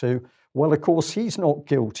Boris up to? Well, of course, he's not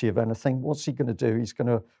guilty of anything. What's he going to do? He's going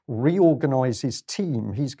to reorganise his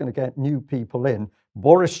team. He's going to get new people in.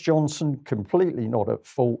 Boris Johnson, completely not at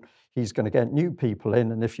fault. He's going to get new people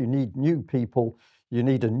in. And if you need new people, you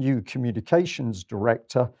need a new communications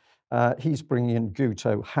director. He's bringing in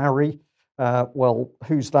Guto Harry. Well,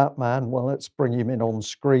 who's that man? Well, let's bring him in on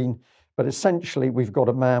screen. But essentially, we've got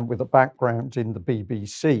a man with a background in the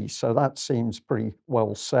BBC. So that seems pretty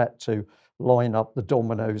well set to line up the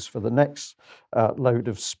dominoes for the next load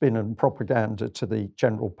of spin and propaganda to the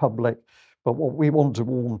general public. But what we want to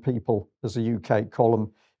warn people as a UK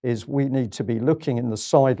column is we need to be looking in the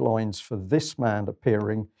sidelines for this man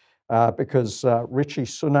appearing because Rishi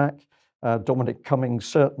Sunak, Dominic Cummings,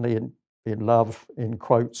 certainly in love, in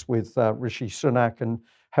quotes, with Rishi Sunak and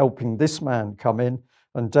helping this man come in.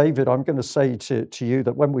 And David, I'm going to say to you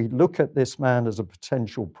that when we look at this man as a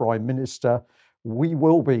potential prime minister, we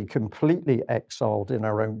will be completely exiled in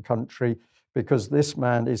our own country because this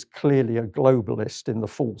man is clearly a globalist in the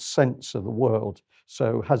full sense of the word.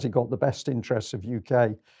 So has he got the best interests of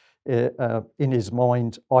UK in his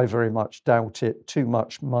mind? I very much doubt it. Too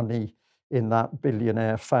much money in that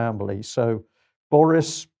billionaire family. So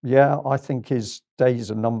Boris, yeah, I think his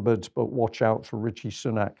days are numbered, but watch out for Rishi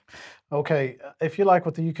Sunak. Okay, if you like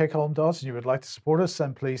what the UK Column does and you would like to support us,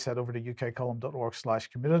 then please head over to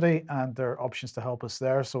ukcolumn.org/community, and there are options to help us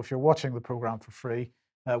there. So if you're watching the programme for free,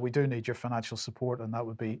 we do need your financial support, and that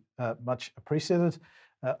would be much appreciated.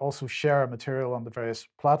 Also share our material on the various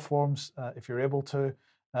platforms if you're able to,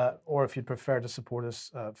 or if you'd prefer to support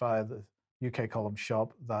us via the UK Column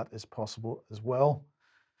shop, that is possible as well.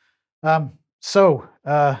 So,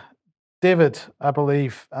 David, I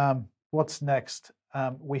believe, what's next?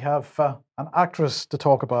 We have an actress to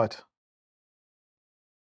talk about.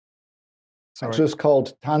 Actress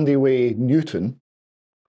called Thandiwe Newton,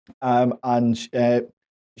 and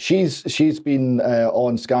she's been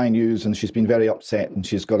on Sky News, and she's been very upset, and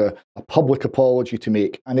she's got a public apology to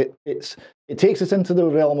make, and it takes us into the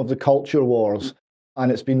realm of the culture wars,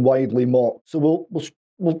 and it's been widely mocked. So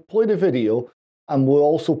we'll play the video. And we'll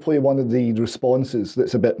also play one of the responses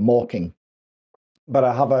that's a bit mocking. But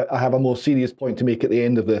I have a more serious point to make at the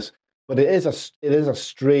end of this. But it is a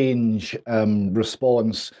strange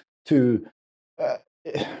response to,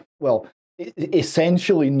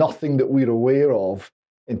 essentially nothing that we're aware of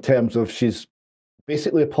in terms of she's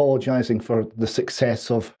basically apologising for the success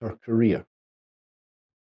of her career.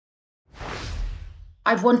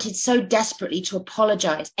 I've wanted so desperately to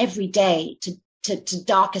apologise every day to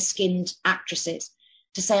darker-skinned actresses,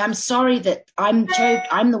 to say, I'm sorry that I'm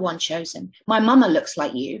the one chosen. My mama looks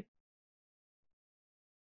like you.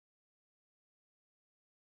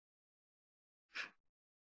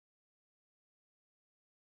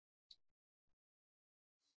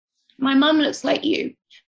 My mum looks like you.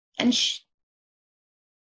 And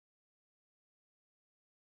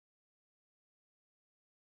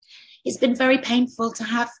it's been very painful to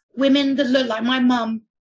have women that look like my mum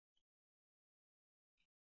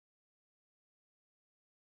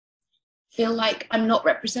feel like I'm not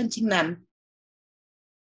representing them,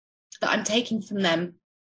 that I'm taking from them,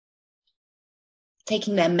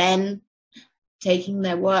 taking their men, taking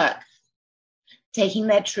their work, taking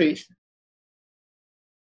their truth.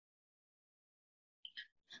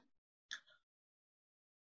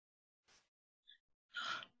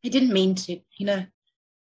 I didn't mean to, you know.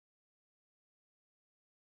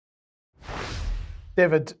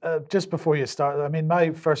 David, just before you start, I mean, my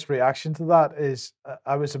first reaction to that is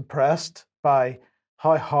I was impressed by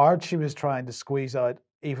how hard she was trying to squeeze out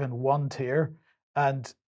even one tear,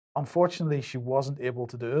 and unfortunately, she wasn't able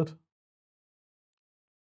to do it.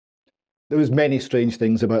 There was many strange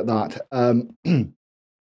things about that.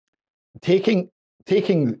 Taking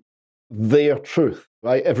their truth,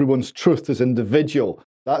 right? Everyone's truth is individual.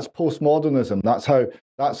 That's postmodernism.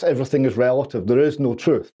 That's everything is relative. There is no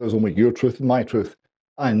truth. There's only your truth and my truth.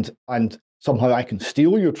 And somehow I can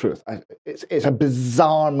steal your truth. It's a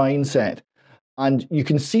bizarre mindset. And you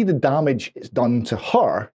can see the damage it's done to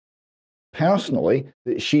her personally,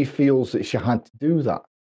 that she feels that she had to do that.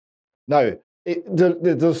 Now,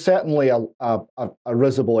 there's certainly a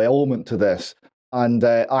risible element to this. And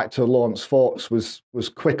actor Lawrence Fox was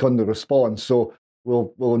quick on the response. So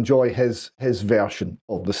we'll enjoy his version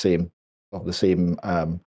of the same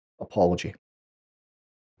apology.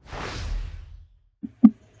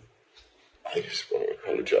 I just want to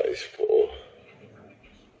apologise for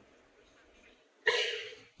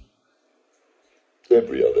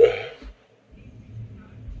every other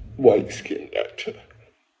white-skinned actor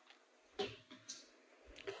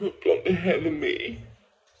who had blonder hair than me.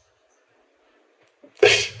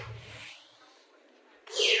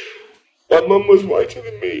 My mum was whiter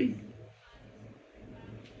than me.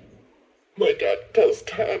 My dad does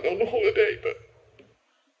tan on holiday, but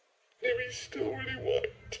he's still really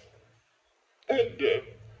white. And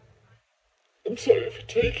I'm sorry for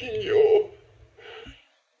taking your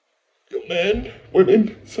men,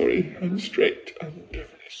 women. Sorry, I'm straight. I'm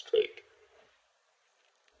definitely straight.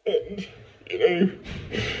 And you know,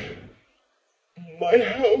 my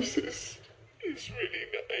house is really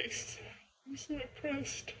nice. I'm so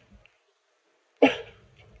impressed.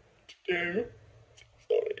 No,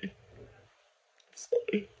 sorry.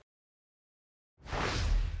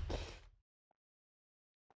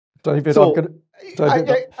 David, so,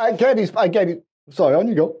 I get it. Sorry, on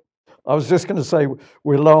you go. I was just going to say,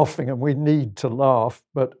 we're laughing and we need to laugh,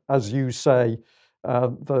 but as you say,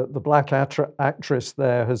 the black actress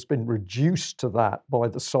there has been reduced to that by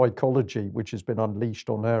the psychology which has been unleashed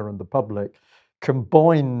on her and the public.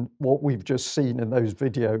 Combine what we've just seen in those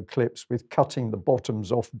video clips with cutting the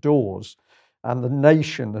bottoms off doors, and the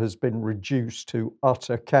nation has been reduced to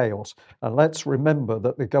utter chaos. And let's remember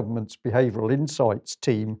that the government's behavioural insights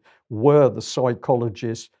team were the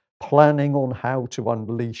psychologists planning on how to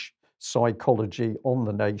unleash psychology on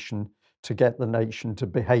the nation to get the nation to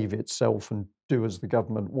behave itself and do as the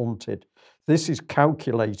government wanted. This is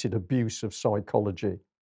calculated abuse of psychology.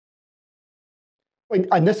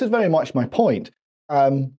 And this is very much my point.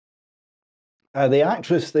 The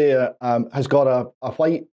actress there has got a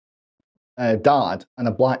white dad and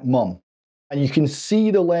a black mum, and you can see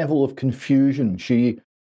the level of confusion she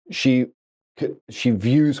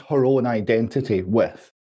views her own identity with.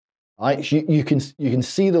 Right? You can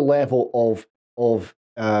see the level of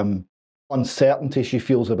uncertainty she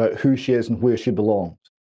feels about who she is and where she belongs.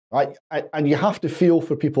 Right? And you have to feel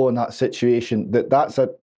for people in that situation. That's a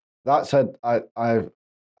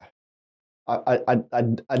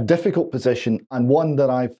difficult position, and one that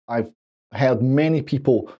I've heard many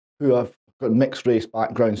people who have got mixed race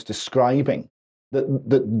backgrounds describing, that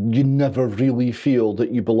you never really feel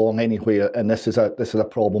that you belong anywhere, and this is a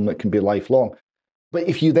problem that can be lifelong. But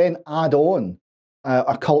if you then add on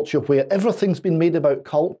a culture where everything's been made about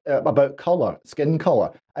color, skin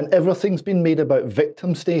color, and everything's been made about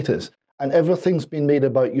victim status, and everything's been made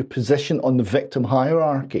about your position on the victim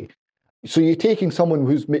hierarchy. So you're taking someone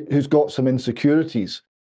who's got some insecurities,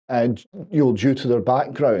 and due to their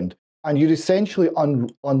background, and you're essentially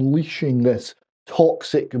unleashing this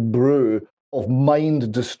toxic brew of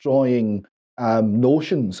mind-destroying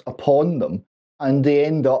notions upon them, and they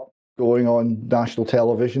end up going on national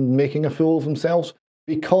television making a fool of themselves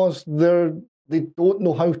because they don't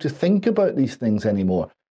know how to think about these things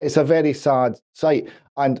anymore. It's a very sad sight,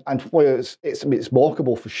 and while it's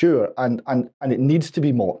mockable for sure, and it needs to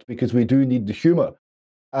be mocked because we do need the humour.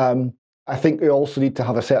 I think we also need to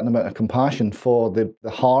have a certain amount of compassion for the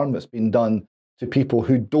harm that's been done to people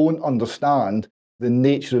who don't understand the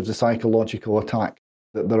nature of the psychological attack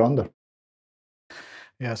that they're under.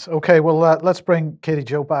 Yes. Okay. Well, let's bring Katie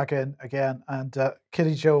Jo back in again. And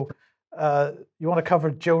Katie Jo, you want to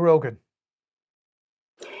cover Joe Rogan?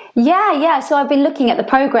 Yeah. So I've been looking at the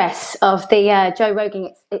progress of the Joe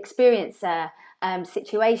Rogan Experience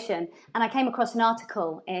situation, and I came across an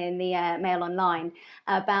article in the Mail Online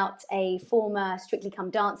about a former Strictly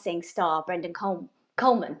Come Dancing star, Brendan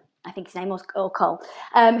Coleman, I think his name was, or Cole,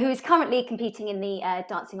 who is currently competing in the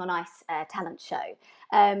Dancing on Ice talent show.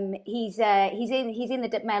 He's in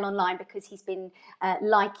the Mail Online because he's been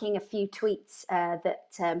liking a few tweets that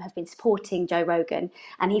have been supporting Joe Rogan,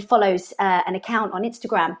 and he follows an account on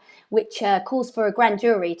Instagram which calls for a grand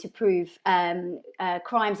jury to prove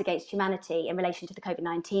crimes against humanity in relation to the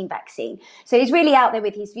COVID-19 vaccine. So he's really out there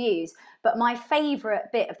with his views. But my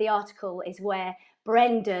favourite bit of the article is where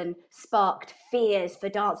Brendan sparked fears for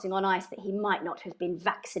Dancing on Ice that he might not have been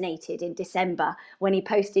vaccinated in December when he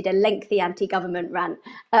posted a lengthy anti-government rant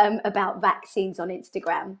about vaccines on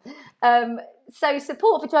Instagram. So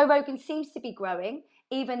support for Joe Rogan seems to be growing,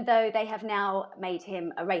 even though they have now made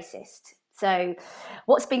him a racist. So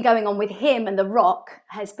what's been going on with him and The Rock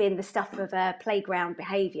has been the stuff of playground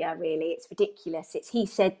behaviour, really. It's ridiculous. It's he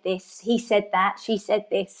said this, he said that, she said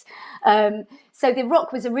this. So The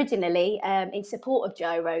Rock was originally in support of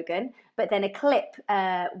Joe Rogan, but then a clip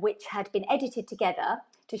which had been edited together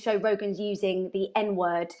to show Rogan's using the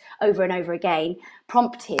N-word over and over again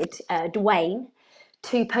prompted Dwayne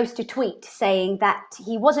to post a tweet saying that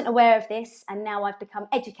he wasn't aware of this, and now I've become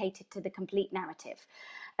educated to the complete narrative.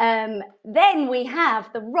 Then we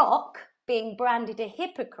have The Rock being branded a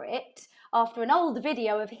hypocrite after an old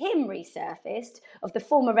video of him resurfaced of the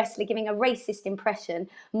former wrestler giving a racist impression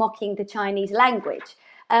mocking the Chinese language.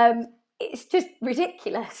 It's just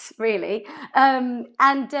ridiculous, really.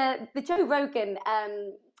 The Joe Rogan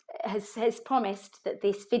has promised that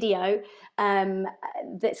this video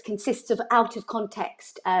that consists of out of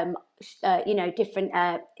context, different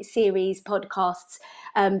series, podcasts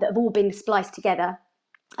that have all been spliced together.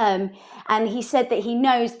 And he said that he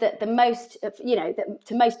knows that that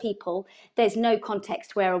to most people, there's no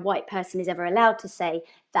context where a white person is ever allowed to say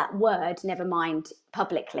that word, never mind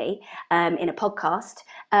publicly, in a podcast.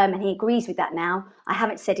 And he agrees with that now. I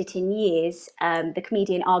haven't said it in years. The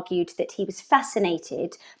comedian argued that he was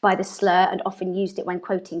fascinated by the slur and often used it when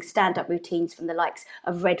quoting stand-up routines from the likes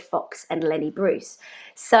of Red Fox and Lenny Bruce.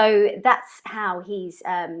 So that's how he's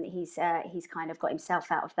kind of got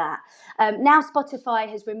himself out of that. Now Spotify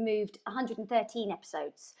has removed 113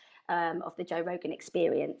 episodes of the Joe Rogan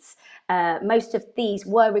Experience. Most of these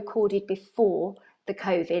were recorded before the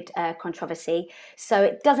COVID controversy. So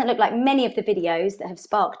it doesn't look like many of the videos that have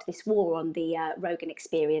sparked this war on the Rogan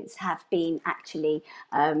Experience have been actually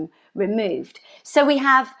removed. So we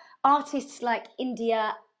have artists like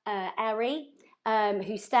India Ari,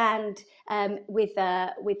 who stand with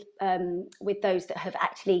those that have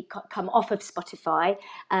actually come off of Spotify,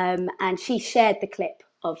 and she shared the clip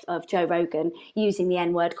of Joe Rogan using the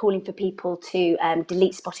N-word, calling for people to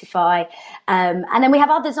delete Spotify. And then we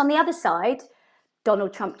have others on the other side,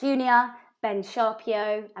 Donald Trump Jr., Ben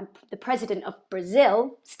Shapiro, and the president of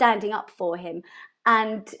Brazil standing up for him.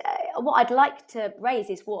 And what I'd like to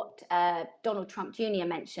raise is what Donald Trump Jr.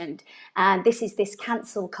 mentioned, and this is this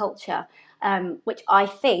cancel culture, which I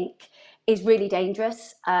think is really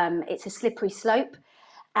dangerous. It's a slippery slope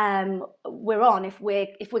we're on if we're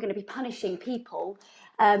going to be punishing people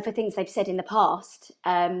for things they've said in the past.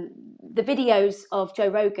 The videos of Joe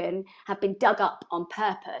Rogan have been dug up on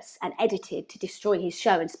purpose and edited to destroy his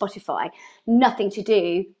show and Spotify. Nothing to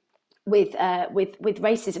do with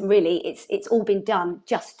racism, really. It's all been done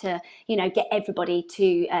just to get everybody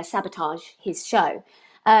to sabotage his show.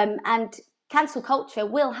 And cancel culture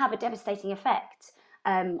will have a devastating effect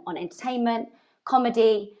on entertainment,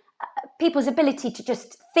 comedy, people's ability to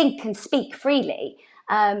just think and speak freely.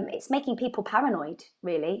 it's making people paranoid,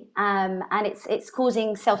 really, and it's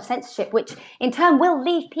causing self-censorship, which in turn will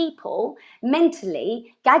leave people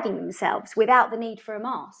mentally gagging themselves without the need for a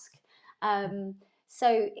mask.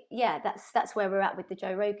 So yeah, that's where we're at with the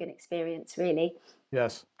Joe Rogan experience, really.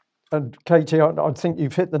 Yes. And Katie, I think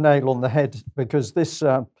you've hit the nail on the head, because this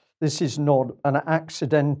is not an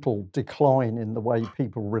accidental decline in the way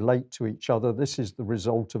people relate to each other. This is the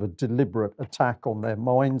result of a deliberate attack on their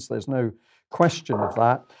minds. There's no question of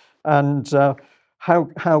that. And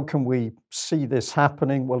how can we see this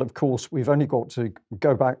happening? Well, of course, we've only got to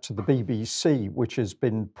go back to the BBC, which has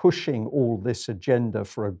been pushing all this agenda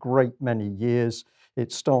for a great many years.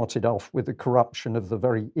 It started off with the corruption of the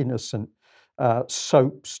very innocent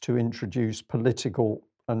soaps to introduce political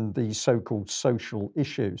and the so-called social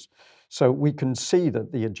issues. So we can see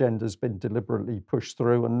that the agenda's been deliberately pushed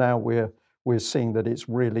through, and now we're seeing that it's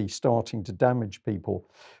really starting to damage people.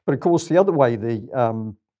 But of course, the other way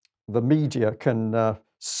the media can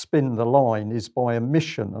spin the line is by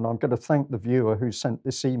omission, and I'm going to thank the viewer who sent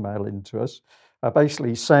this email in to us,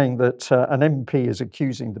 basically saying that an MP is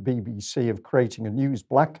accusing the BBC of creating a news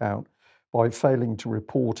blackout by failing to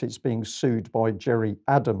report it's being sued by Gerry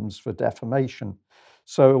Adams for defamation.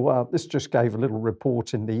 So this just gave a little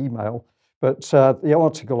report in the email, but the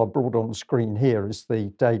article I brought on the screen here is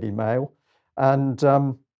the Daily Mail, and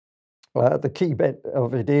the key bit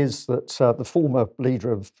of it is that the former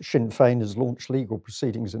leader of Sinn Féin has launched legal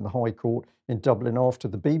proceedings in the High Court in Dublin after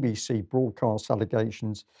the BBC broadcast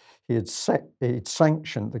allegations he had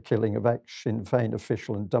sanctioned the killing of ex-Sinn Féin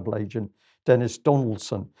official and double agent Dennis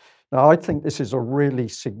Donaldson. Now, I think this is a really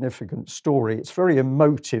significant story. It's very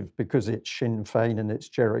emotive because it's Sinn Féin and it's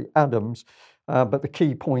Gerry Adams. But the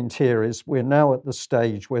key point here is we're now at the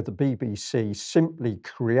stage where the BBC simply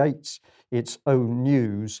creates its own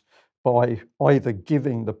news by either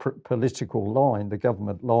giving the political line, the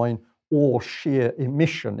government line, or sheer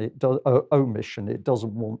omission. It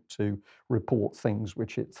doesn't want to report things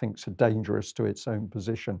which it thinks are dangerous to its own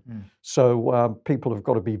position. So people have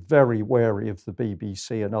got to be very wary of the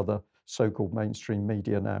BBC and other so-called mainstream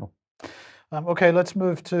media now. Okay, let's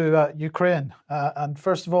move to Ukraine. And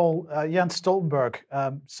first of all, Jens Stoltenberg.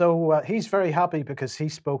 So he's very happy because he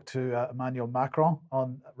spoke to Emmanuel Macron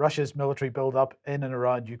on Russia's military build-up in and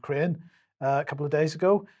around Ukraine a couple of days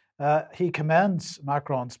ago. He commends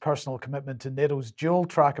Macron's personal commitment to NATO's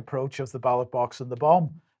dual-track approach of the ballot box and the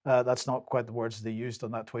bomb. That's not quite the words they used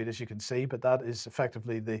on that tweet, as you can see, but that is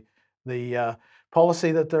effectively the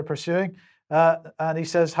policy that they're pursuing. And he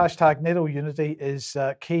says hashtag NATO unity is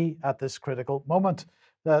key at this critical moment.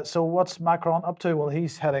 So what's Macron up to? Well,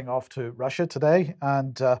 he's heading off to Russia today,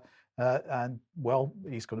 and well,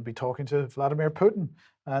 he's going to be talking to Vladimir Putin.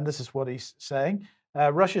 And this is what he's saying.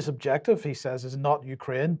 Russia's objective, he says, is not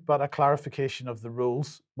Ukraine, but a clarification of the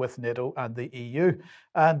rules with NATO and the EU.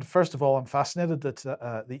 And first of all, I'm fascinated that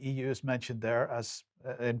the EU is mentioned there as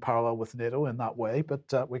in parallel with NATO in that way, but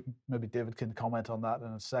maybe David can comment on that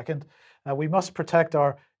in a second. We must protect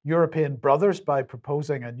our European brothers by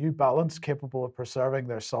proposing a new balance capable of preserving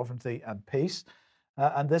their sovereignty and peace.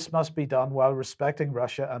 And this must be done while respecting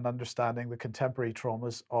Russia and understanding the contemporary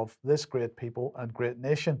traumas of this great people and great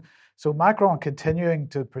nation. So Macron continuing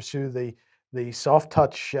to pursue the soft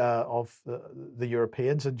touch of the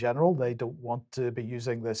Europeans in general. They don't want to be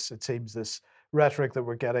using this, it seems, this rhetoric that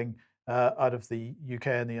we're getting out of the UK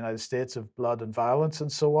and the United States of blood and violence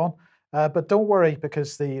and so on. But don't worry,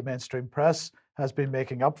 because the mainstream press has been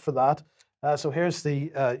making up for that. So here's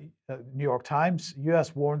the New York Times.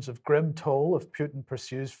 US warns of grim toll if Putin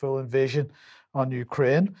pursues full invasion on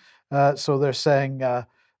Ukraine. So they're saying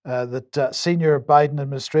that senior Biden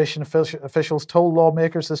administration officials told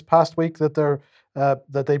lawmakers this past week that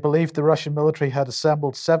they believed the Russian military had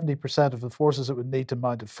assembled 70% of the forces it would need to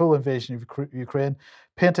mount a full invasion of Ukraine,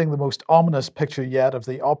 painting the most ominous picture yet of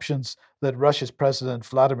the options that Russia's President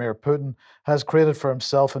Vladimir Putin has created for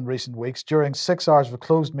himself in recent weeks. During 6 hours of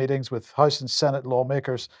closed meetings with House and Senate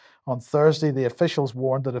lawmakers on Thursday, the officials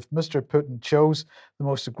warned that if Mr. Putin chose the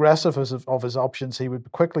most aggressive of his options, he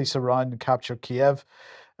would quickly surround and capture Kiev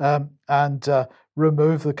and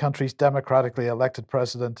remove the country's democratically elected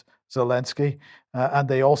president, Zelensky. And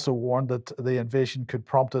they also warned that the invasion could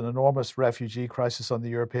prompt an enormous refugee crisis on the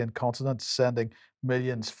European continent, sending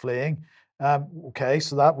millions fleeing. Okay,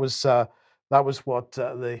 so that was what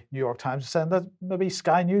the New York Times said. That maybe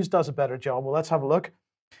Sky News does a better job. Well, let's have a look.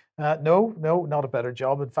 No, not a better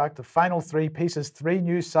job. In fact, the final 3 pieces, 3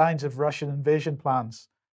 new signs of Russian invasion plans.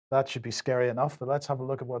 That should be scary enough, but let's have a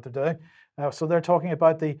look at what they're doing. So they're talking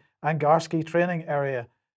about the Angarsky training area.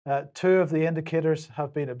 2 of the indicators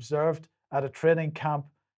have been observed at a training camp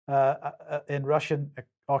in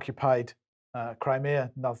Russian-occupied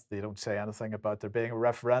Crimea. They don't say anything about there being a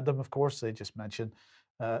referendum, of course. They just mention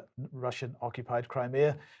Russian-occupied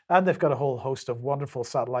Crimea. And they've got a whole host of wonderful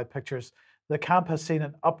satellite pictures. The camp has seen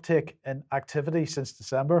an uptick in activity since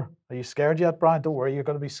December. Are you scared yet, Brian? Don't worry, you're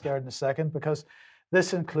going to be scared in a second, because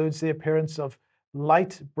this includes the appearance of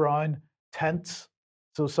light brown tents.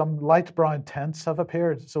 So some light brown tents have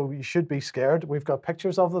appeared. So you should be scared. We've got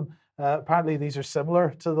pictures of them. Apparently these are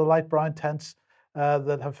similar to the light brown tents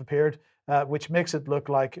that have appeared, which makes it look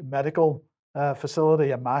like a medical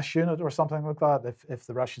facility, a MASH unit or something like that, if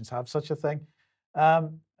the Russians have such a thing.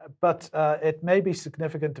 But it may be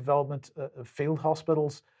significant development of field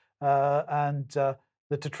hospitals and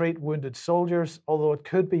to treat wounded soldiers, although it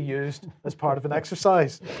could be used as part of an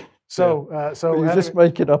exercise. So, so you just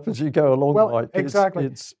make it up as you go along. Well, Mike. Exactly.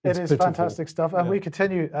 It is pitiful. Fantastic stuff. And we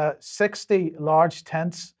continue. 60 large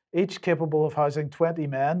tents, each capable of housing 20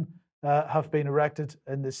 men, have been erected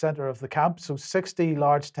in the center of the camp. So 60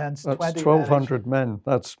 large tents. That's 20 1,200 men.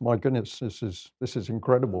 That's, my goodness. This is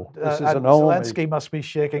incredible. This is an army. Zelensky army. must be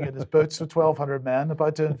shaking in his boots with 1,200 men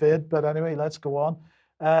about to invade. But anyway, let's go on.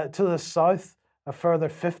 To the south, a further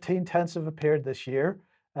 15 tents have appeared this year.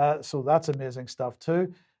 So that's amazing stuff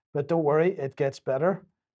too. But don't worry, it gets better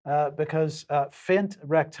because faint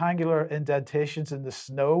rectangular indentations in the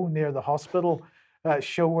snow near the hospital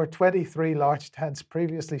show where 23 large tents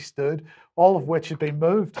previously stood, all of which had been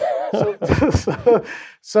moved.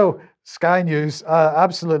 So Sky News,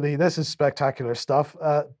 absolutely, this is spectacular stuff.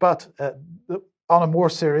 But on a more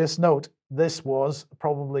serious note, this was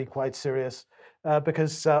probably quite serious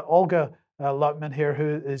because Olga Lautman here,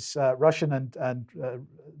 who is Russian and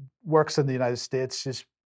works in the United States, she's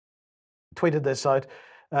tweeted this out.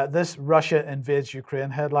 This Russia invades Ukraine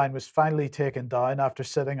headline was finally taken down after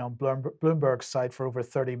sitting on Bloomberg's site for over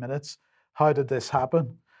 30 minutes. How did this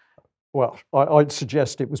happen? Well, I'd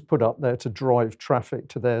suggest it was put up there to drive traffic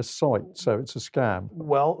to their site, so it's a scam.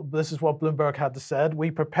 Well, this is what Bloomberg had to say. We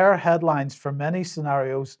prepare headlines for many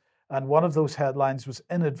scenarios, and one of those headlines was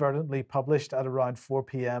inadvertently published at around 4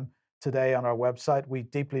 p.m. today on our website. We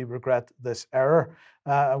deeply regret this error.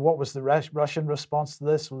 And what was the Russian response to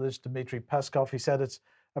this? Well, there's Dmitry Peskov. He said it's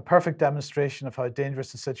a perfect demonstration of how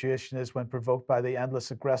dangerous the situation is when provoked by the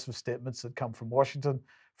endless aggressive statements that come from Washington,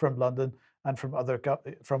 from London, and from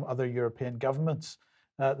other European governments.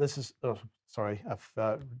 This is, sorry,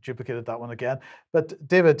 I've duplicated that one again. But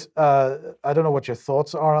David, I don't know what your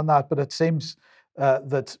thoughts are on that, but it seems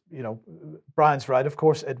that, Brian's right. Of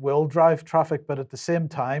course, it will drive traffic, but at the same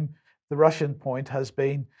time, the Russian point has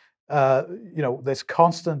been, this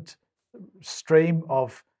constant stream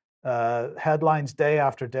of headlines day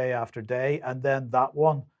after day after day, and then that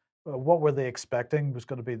one. What were they expecting was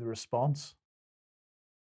going to be the response?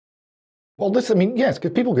 Well, yes,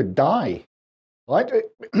 because people could die, right?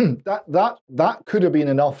 that could have been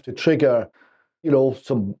enough to trigger,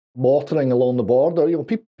 some mortaring along the border.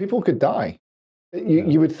 People could die.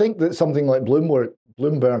 You would think that something like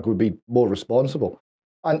Bloomberg would be more responsible,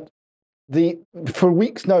 and for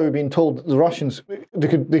weeks now we've been told that the Russians they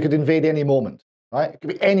could invade any moment, right? It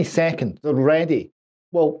could be any second. They're ready.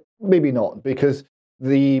 Well, maybe not, because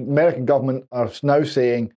the American government are now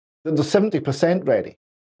saying that they're 70% ready.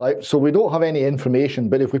 Right? So we don't have any information,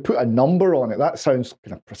 but if we put a number on it, that sounds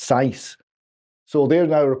kind of precise. So they're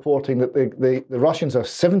now reporting that the Russians are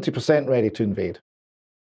 70% ready to invade.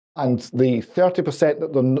 And the 30%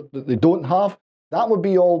 that they don't have, that would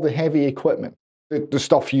be all the heavy equipment, the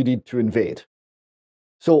stuff you need to invade.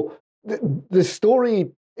 So the story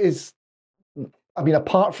is,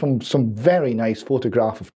 apart from some very nice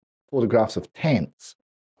photographs of tents,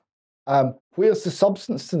 where's the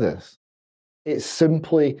substance to this? It's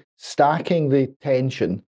simply stacking the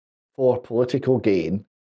tension for political gain.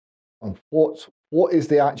 And what is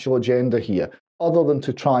the actual agenda here, other than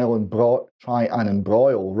to try and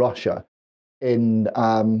embroil Russia in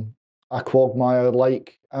a quagmire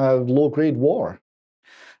like low-grade war?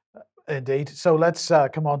 Indeed. So let's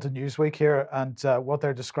come on to Newsweek here, and what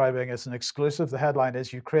they're describing as an exclusive. The headline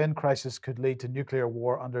is Ukraine crisis could lead to nuclear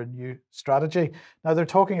war under new strategy. Now, they're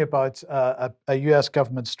talking about a US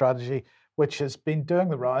government strategy which has been doing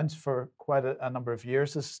the rounds for quite a number of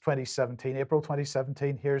years. This is 2017, April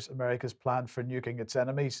 2017. Here's America's plan for nuking its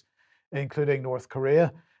enemies, including North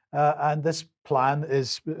Korea. And this plan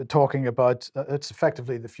is talking about, it's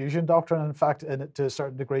effectively the fusion doctrine, in fact, to a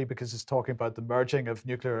certain degree, because it's talking about the merging of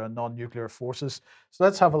nuclear and non-nuclear forces. So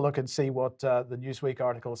let's have a look and see what the Newsweek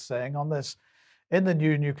article is saying on this. In the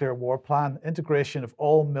new nuclear war plan, integration of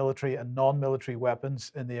all military and non-military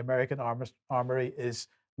weapons in the American armory is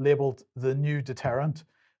labeled the new deterrent.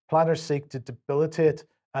 Planners seek to debilitate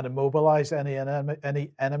and immobilize any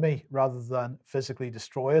enemy rather than physically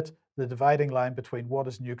destroy it. The dividing line between what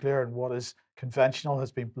is nuclear and what is conventional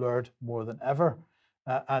has been blurred more than ever.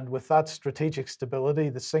 And with that strategic stability,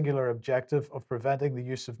 the singular objective of preventing the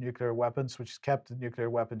use of nuclear weapons, which has kept the nuclear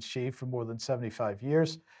weapons sheathed for more than 75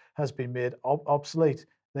 years, has been made obsolete.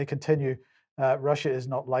 They continue, Russia is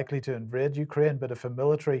not likely to invade Ukraine, but if a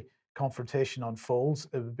military confrontation unfolds,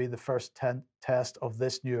 it would be the first test of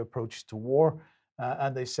this new approach to war.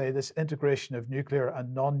 And they say this integration of nuclear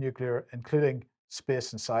and non-nuclear, including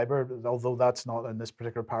space and cyber, although that's not in this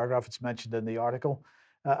particular paragraph, it's mentioned in the article,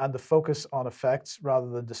 and the focus on effects rather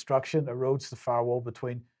than destruction erodes the firewall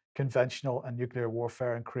between conventional and nuclear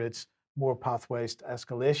warfare and creates more pathways to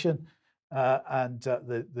escalation.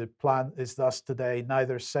 The plan is thus today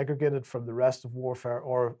neither segregated from the rest of warfare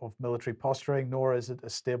or of military posturing, nor is it a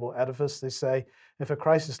stable edifice. They say if a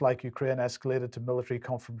crisis like Ukraine escalated to military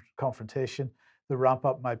confrontation, the ramp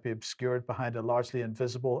up might be obscured behind a largely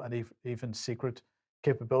invisible and even secret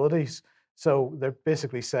capabilities. So they're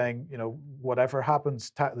basically saying, you know, whatever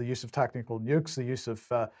happens, the use of tactical nukes, the use of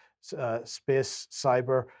space,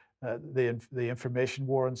 cyber, the information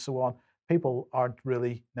war, and so on, people aren't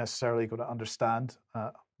really necessarily going to understand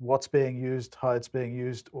what's being used, how it's being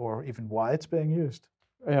used, or even why it's being used.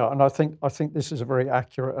 Yeah, and I think this is a very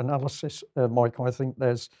accurate analysis, Mike. I think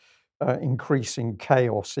there's increasing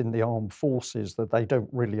chaos in the armed forces that they don't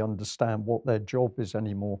really understand what their job is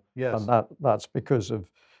anymore. Yes. And that's because of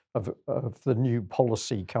the new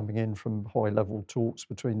policy coming in from high-level talks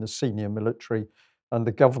between the senior military and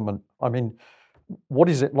the government. I mean, what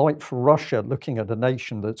is it like for Russia looking at a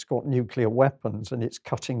nation that's got nuclear weapons and it's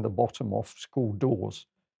cutting the bottom off school doors?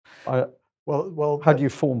 How do you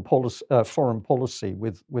form foreign policy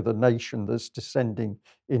with a nation that's descending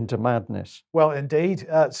into madness? Well, indeed.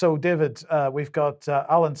 So, David, we've got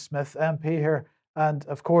Alan Smith, MP here, and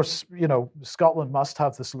of course, you know, Scotland must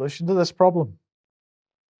have the solution to this problem.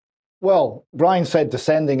 Well, Brian said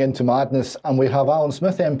descending into madness, and we have Alan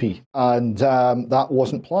Smith, MP, and that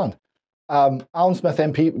wasn't planned. Alan Smith,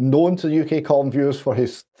 MP, known to UK column viewers for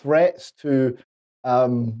his threats to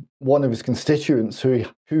one of his constituents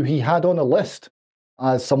who he had on a list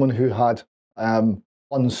as someone who had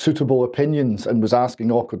unsuitable opinions and was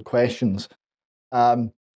asking awkward questions.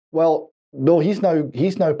 Well, no, he's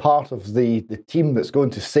now part of the team that's going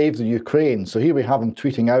to save the Ukraine. So here we have him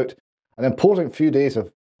tweeting out an important few days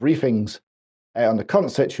of briefings on the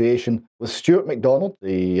current situation with Stuart McDonald,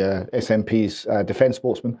 the SNP's defence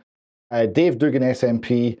spokesman, Dave Duggan,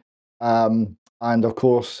 SNP, and of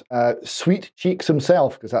course, Sweet Cheeks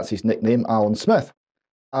himself, because that's his nickname, Alan Smith.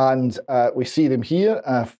 And we see them here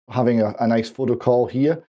having a nice photo call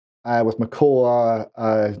here with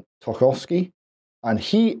Mykola Tokowski. And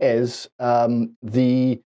he is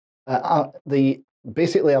the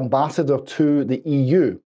basically ambassador to the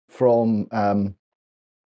EU from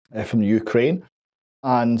Ukraine.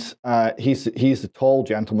 And he's the tall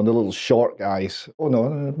gentleman, the little short guys. Oh,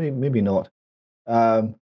 no, maybe not.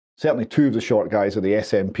 Certainly two of the short guys of the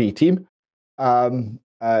SNP team.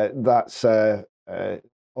 That's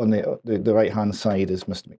on the right-hand side is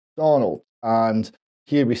Mr. McDonald. And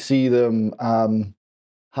here we see them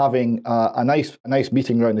having a nice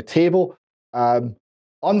meeting around the table.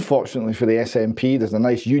 Unfortunately for the SNP, there's a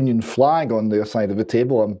nice Union flag on their side of the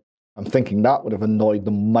table. I'm thinking that would have annoyed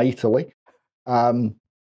them mightily. And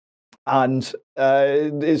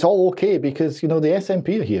it's all okay because, you know, the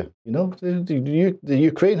SNP are here. You know, the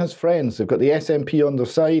Ukraine has friends. They've got the SNP on their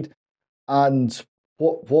side, and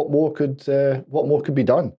what more could be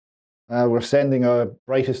done? We're sending our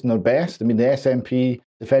brightest and our best. I mean, the SNP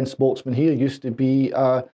defence spokesman here used to be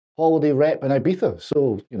a holiday rep in Ibiza,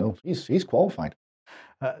 so you know he's qualified.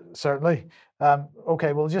 Certainly.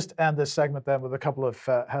 Okay, we'll just end this segment then with a couple of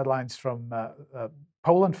headlines from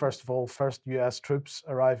Poland. First of all, first US troops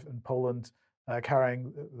arrive in Poland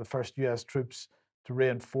carrying the first US troops to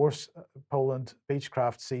reinforce Poland.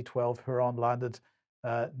 Beechcraft C-12 Huron landed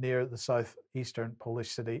near the southeastern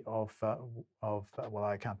Polish city of well,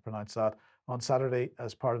 I can't pronounce that, on Saturday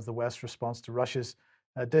as part of the West's response to Russia's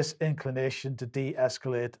disinclination to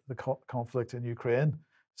de-escalate the conflict in Ukraine.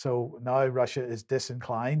 So now Russia is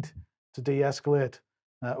disinclined to de-escalate.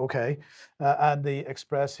 Okay. And the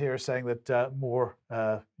Express here saying that more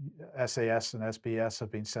SAS and SBS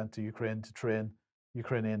have been sent to Ukraine to train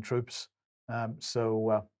Ukrainian troops.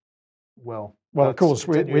 Well, of course,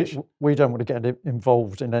 we don't want to get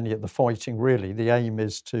involved in any of the fighting, really. The aim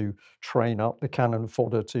is to train up the cannon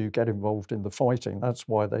fodder to get involved in the fighting. That's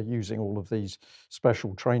why they're using all of these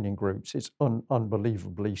special training groups. It's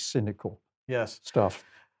unbelievably cynical stuff.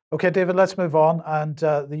 Okay, David, let's move on. And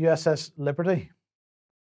the USS Liberty.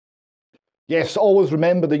 Yes, always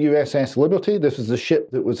remember the USS Liberty. This is the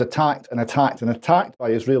ship that was attacked and attacked and attacked by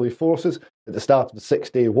Israeli forces at the start of the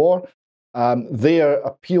Six-Day War. Their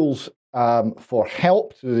appeals for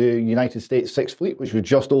help to the United States Sixth Fleet, which was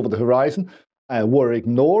just over the horizon, were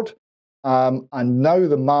ignored. And now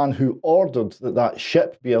the man who ordered that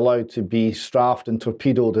ship be allowed to be strafed and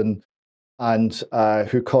torpedoed and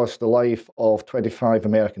who cost the life of 25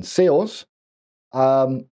 American sailors,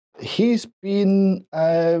 he's been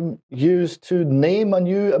used to name a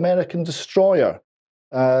new American destroyer,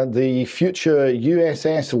 the future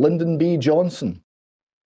USS Lyndon B. Johnson.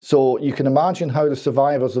 So you can imagine how the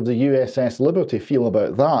survivors of the USS Liberty feel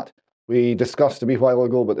about that. We discussed a wee while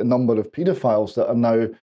ago about the number of paedophiles that are now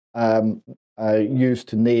used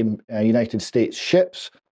to name United States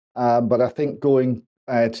ships. But I think going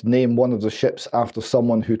to name one of the ships after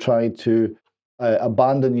someone who tried to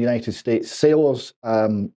abandon United States sailors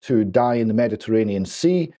to die in the Mediterranean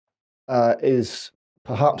Sea is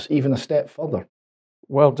perhaps even a step further.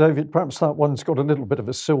 Well, David, perhaps that one's got a little bit of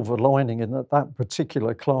a silver lining in that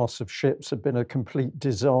particular class of ships have been a complete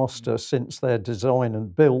disaster since their design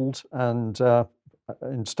and build. And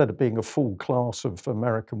instead of being a full class of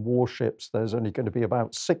American warships, there's only going to be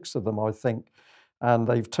about 6 of them, I think. And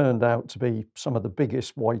they've turned out to be some of the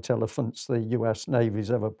biggest white elephants the US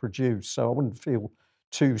Navy's ever produced. So I wouldn't feel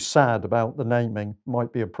too sad about the naming,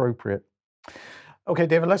 might be appropriate. Okay,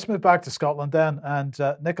 David, let's move back to Scotland then. And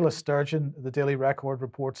Nicola Sturgeon, the Daily Record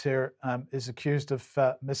reports here, is accused of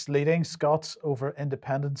misleading Scots over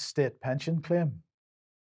independent state pension claim.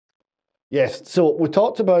 Yes, so we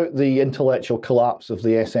talked about the intellectual collapse of the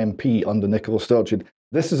SNP under Nicola Sturgeon.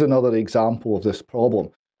 This is another example of this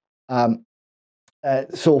problem.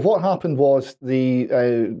 So what happened was the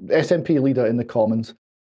SNP leader in the Commons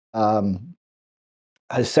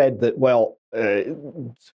has said that, well,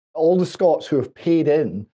 all the Scots who have paid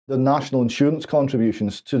in their national insurance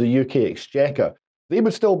contributions to the UK Exchequer, they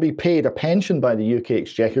would still be paid a pension by the UK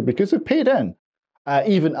Exchequer because they've paid in,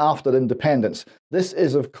 even after independence. This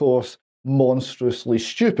is, of course, monstrously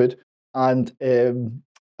stupid and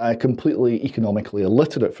completely economically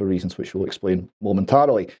illiterate for reasons which we'll explain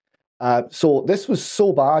momentarily. So this was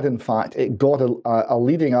so bad, in fact, it got a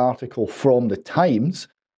leading article from the Times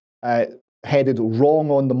headed "Wrong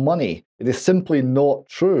on the Money." It is simply not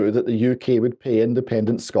true that the UK would pay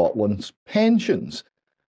independent Scotland's pensions.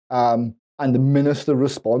 And the minister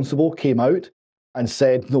responsible came out and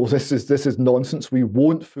said, no, this is nonsense. We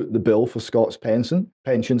won't foot the bill for Scots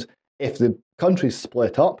pensions. If the country's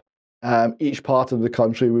split up, each part of the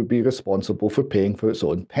country would be responsible for paying for its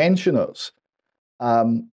own pensioners.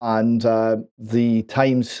 And the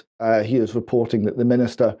Times here is reporting that the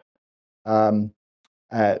minister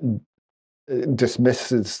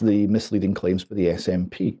dismisses the misleading claims by the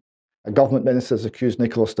SNP. A government minister has accused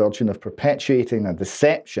Nicola Sturgeon of perpetuating a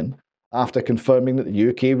deception after confirming that the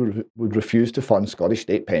UK would refuse to fund Scottish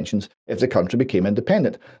state pensions if the country became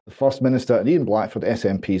independent. The First Minister and Ian Blackford,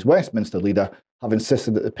 SNP's Westminster leader, have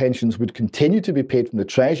insisted that the pensions would continue to be paid from the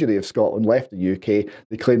Treasury if Scotland left the UK.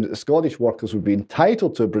 They claimed that the Scottish workers would be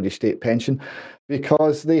entitled to a British state pension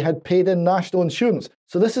because they had paid in national insurance.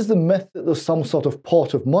 So this is the myth that there's some sort of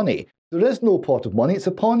pot of money. There is no pot of money. It's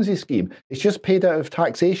a Ponzi scheme. It's just paid out of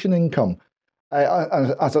taxation income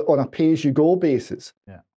on a pay-as-you-go basis.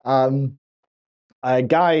 Yeah. Guy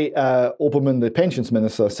Oberman, the pensions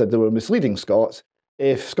minister, said they were misleading Scots.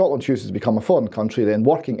 If Scotland chooses to become a foreign country, then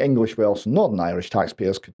working English, Welsh and Northern Irish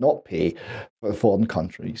taxpayers could not pay for the foreign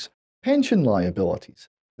country's pension liabilities.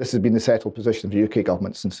 This has been the settled position of the UK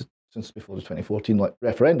government since before the 2014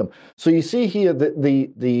 referendum. So you see here that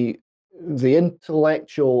the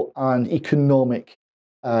intellectual and economic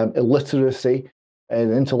illiteracy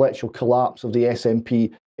and intellectual collapse of the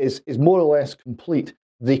SNP is more or less complete.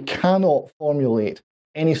 They cannot formulate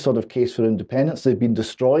any sort of case for independence. They've been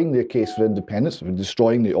destroying their case for independence. They've been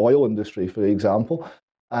destroying the oil industry, for example.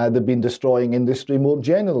 They've been destroying industry more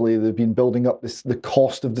generally. They've been building up the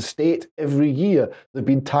cost of the state every year. They've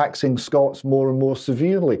been taxing Scots more and more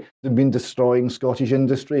severely. They've been destroying Scottish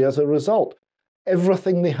industry as a result.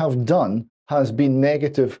 Everything they have done has been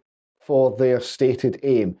negative for their stated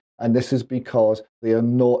aim. And this is because they are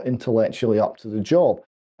not intellectually up to the job.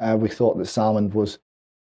 We thought that Salmond was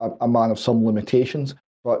a man of some limitations,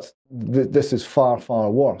 but this is far, far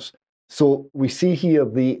worse. So we see here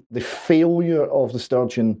the failure of the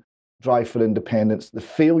Sturgeon drive for independence, the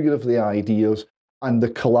failure of the ideas, and the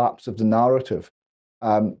collapse of the narrative.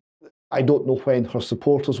 I don't know when her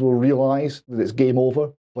supporters will realise that it's game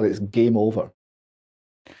over, but it's game over.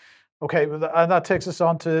 Okay, and that takes us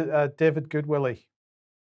on to David Goodwillie.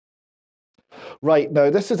 Right, now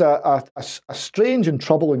this is a strange and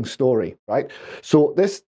troubling story, right? So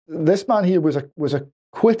this man here was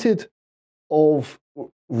acquitted of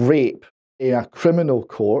rape in a criminal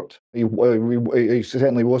court. He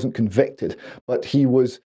certainly wasn't convicted, but he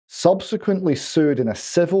was subsequently sued in a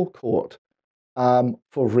civil court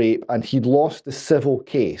for rape, and he'd lost the civil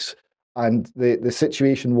case. And the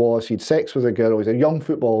situation was he'd sex with a girl. He was a young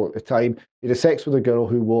footballer at the time. He had sex with a girl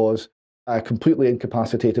who was completely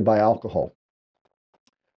incapacitated by alcohol.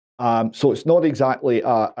 So it's not exactly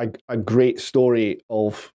a great story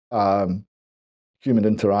of human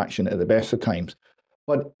interaction at the best of times.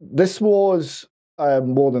 But this was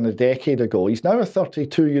more than a decade ago. He's now a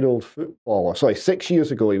 32-year-old footballer. Sorry, 6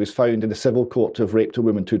 years ago, he was found in the civil court to have raped a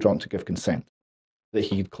woman too drunk to give consent that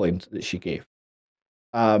he claimed that she gave.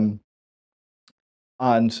 And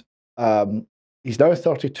he's now a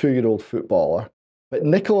 32-year-old footballer. But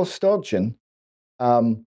Nicola Sturgeon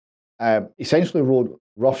essentially rode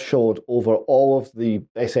roughshod over all of the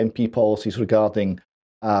SNP policies regarding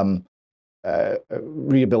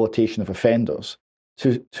rehabilitation of offenders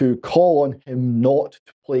to call on him not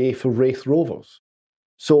to play for Raith Rovers.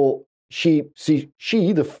 So she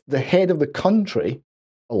the head of the country,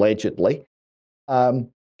 allegedly,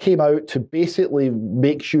 came out to basically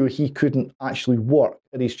make sure he couldn't actually work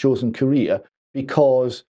in his chosen career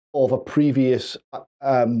because of a previous,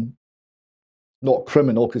 not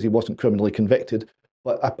criminal, because he wasn't criminally convicted,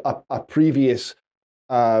 but a previous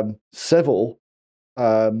civil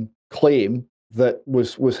claim that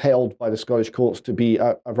was held by the Scottish courts to be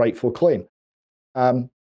a rightful claim.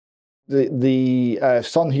 The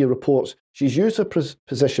Sun here reports she's used her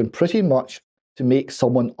position pretty much to make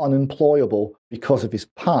someone unemployable because of his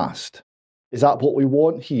past. Is that what we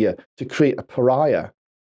want here? To create a pariah,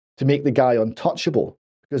 to make the guy untouchable?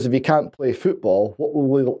 Because if he can't play football, what will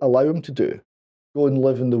we allow him to do? Go and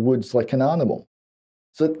live in the woods like an animal.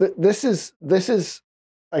 So this is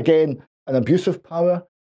again an abuse of power,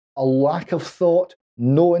 a lack of thought,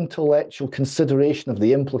 no intellectual consideration of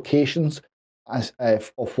the implications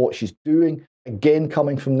of what she's doing. Again,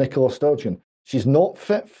 coming from Nicola Sturgeon, she's not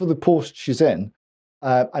fit for the post she's in,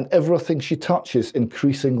 and everything she touches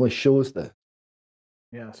increasingly shows this.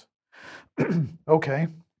 Yes. Okay.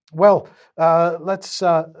 Well, let's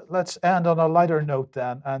end on a lighter note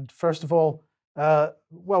then. And first of all,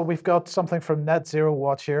 we've got something from Net Zero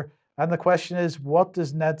Watch here, and the question is, what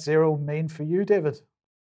does net zero mean for you, David?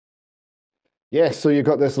 Yes, so you've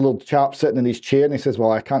got this little chap sitting in his chair, and he says,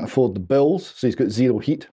 well, I can't afford the bills, so he's got zero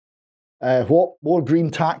heat. What? More green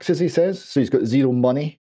taxes, he says, so he's got zero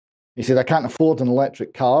money. He says, I can't afford an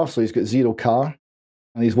electric car, so he's got zero car.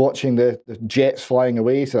 And he's watching the jets flying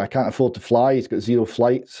away. He said, I can't afford to fly, he's got zero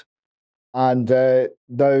flights. And now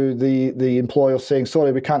the employer's saying,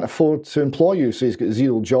 sorry, we can't afford to employ you, so he's got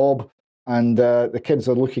zero job. And the kids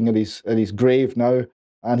are looking at his grave now,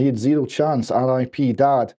 and he had zero chance, R.I.P.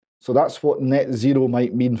 Dad. So that's what net zero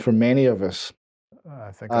might mean for many of us.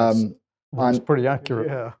 I think that's pretty accurate.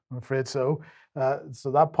 Yeah, I'm afraid so.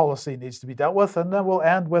 So that policy needs to be dealt with. And then we'll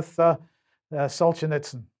end with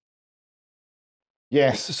Solzhenitsyn.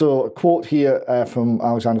 Yes, so a quote here from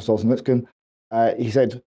Alexander Solzhenitsyn. He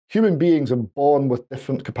said, human beings are born with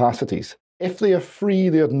different capacities. If they are free,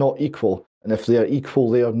 they are not equal. And if they are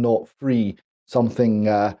equal, they are not free. Something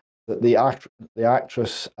that the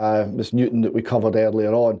actress, Miss Newton, that we covered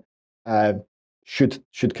earlier on,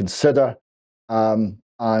 should consider,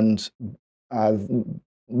 and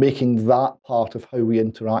making that part of how we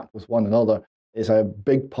interact with one another is a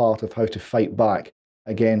big part of how to fight back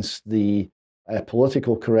against the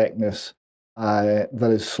political correctness that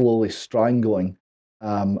is slowly strangling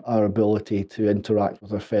our ability to interact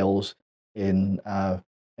with our fellows in a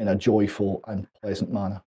joyful and pleasant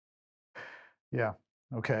manner. Yeah.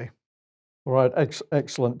 Okay. All right.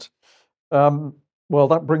 Excellent. Well,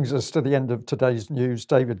 that brings us to the end of today's news.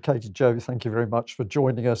 David, Katie, Joe, thank you very much for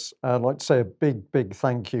joining us. I'd like to say a big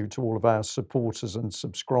thank you to all of our supporters and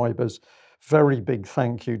subscribers. Very big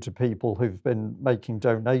thank you to people who've been making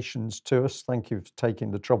donations to us. Thank you for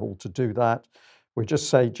taking the trouble to do that. We just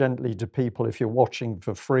say gently to people, if you're watching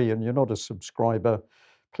for free and you're not a subscriber,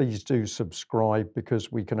 please do subscribe,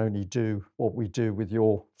 because we can only do what we do with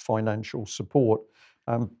your financial support.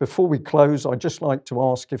 Before we close, I'd just like to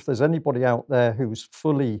ask if there's anybody out there who's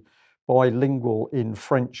fully bilingual in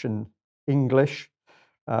French and English.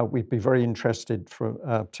 We'd be very interested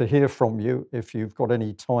to hear from you if you've got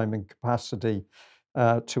any time and capacity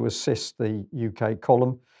to assist the UK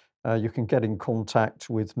column. You can get in contact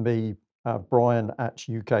with me, Brian at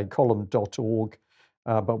ukcolumn.org.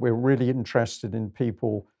 But we're really interested in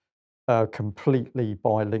people completely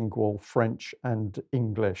bilingual, French and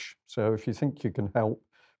English. So if you think you can help,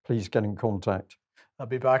 please get in contact. I'll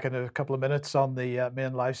be back in a couple of minutes on the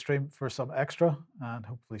main live stream for some extra, and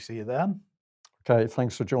hopefully see you then. Okay,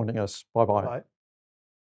 thanks for joining us. Bye-bye. Bye.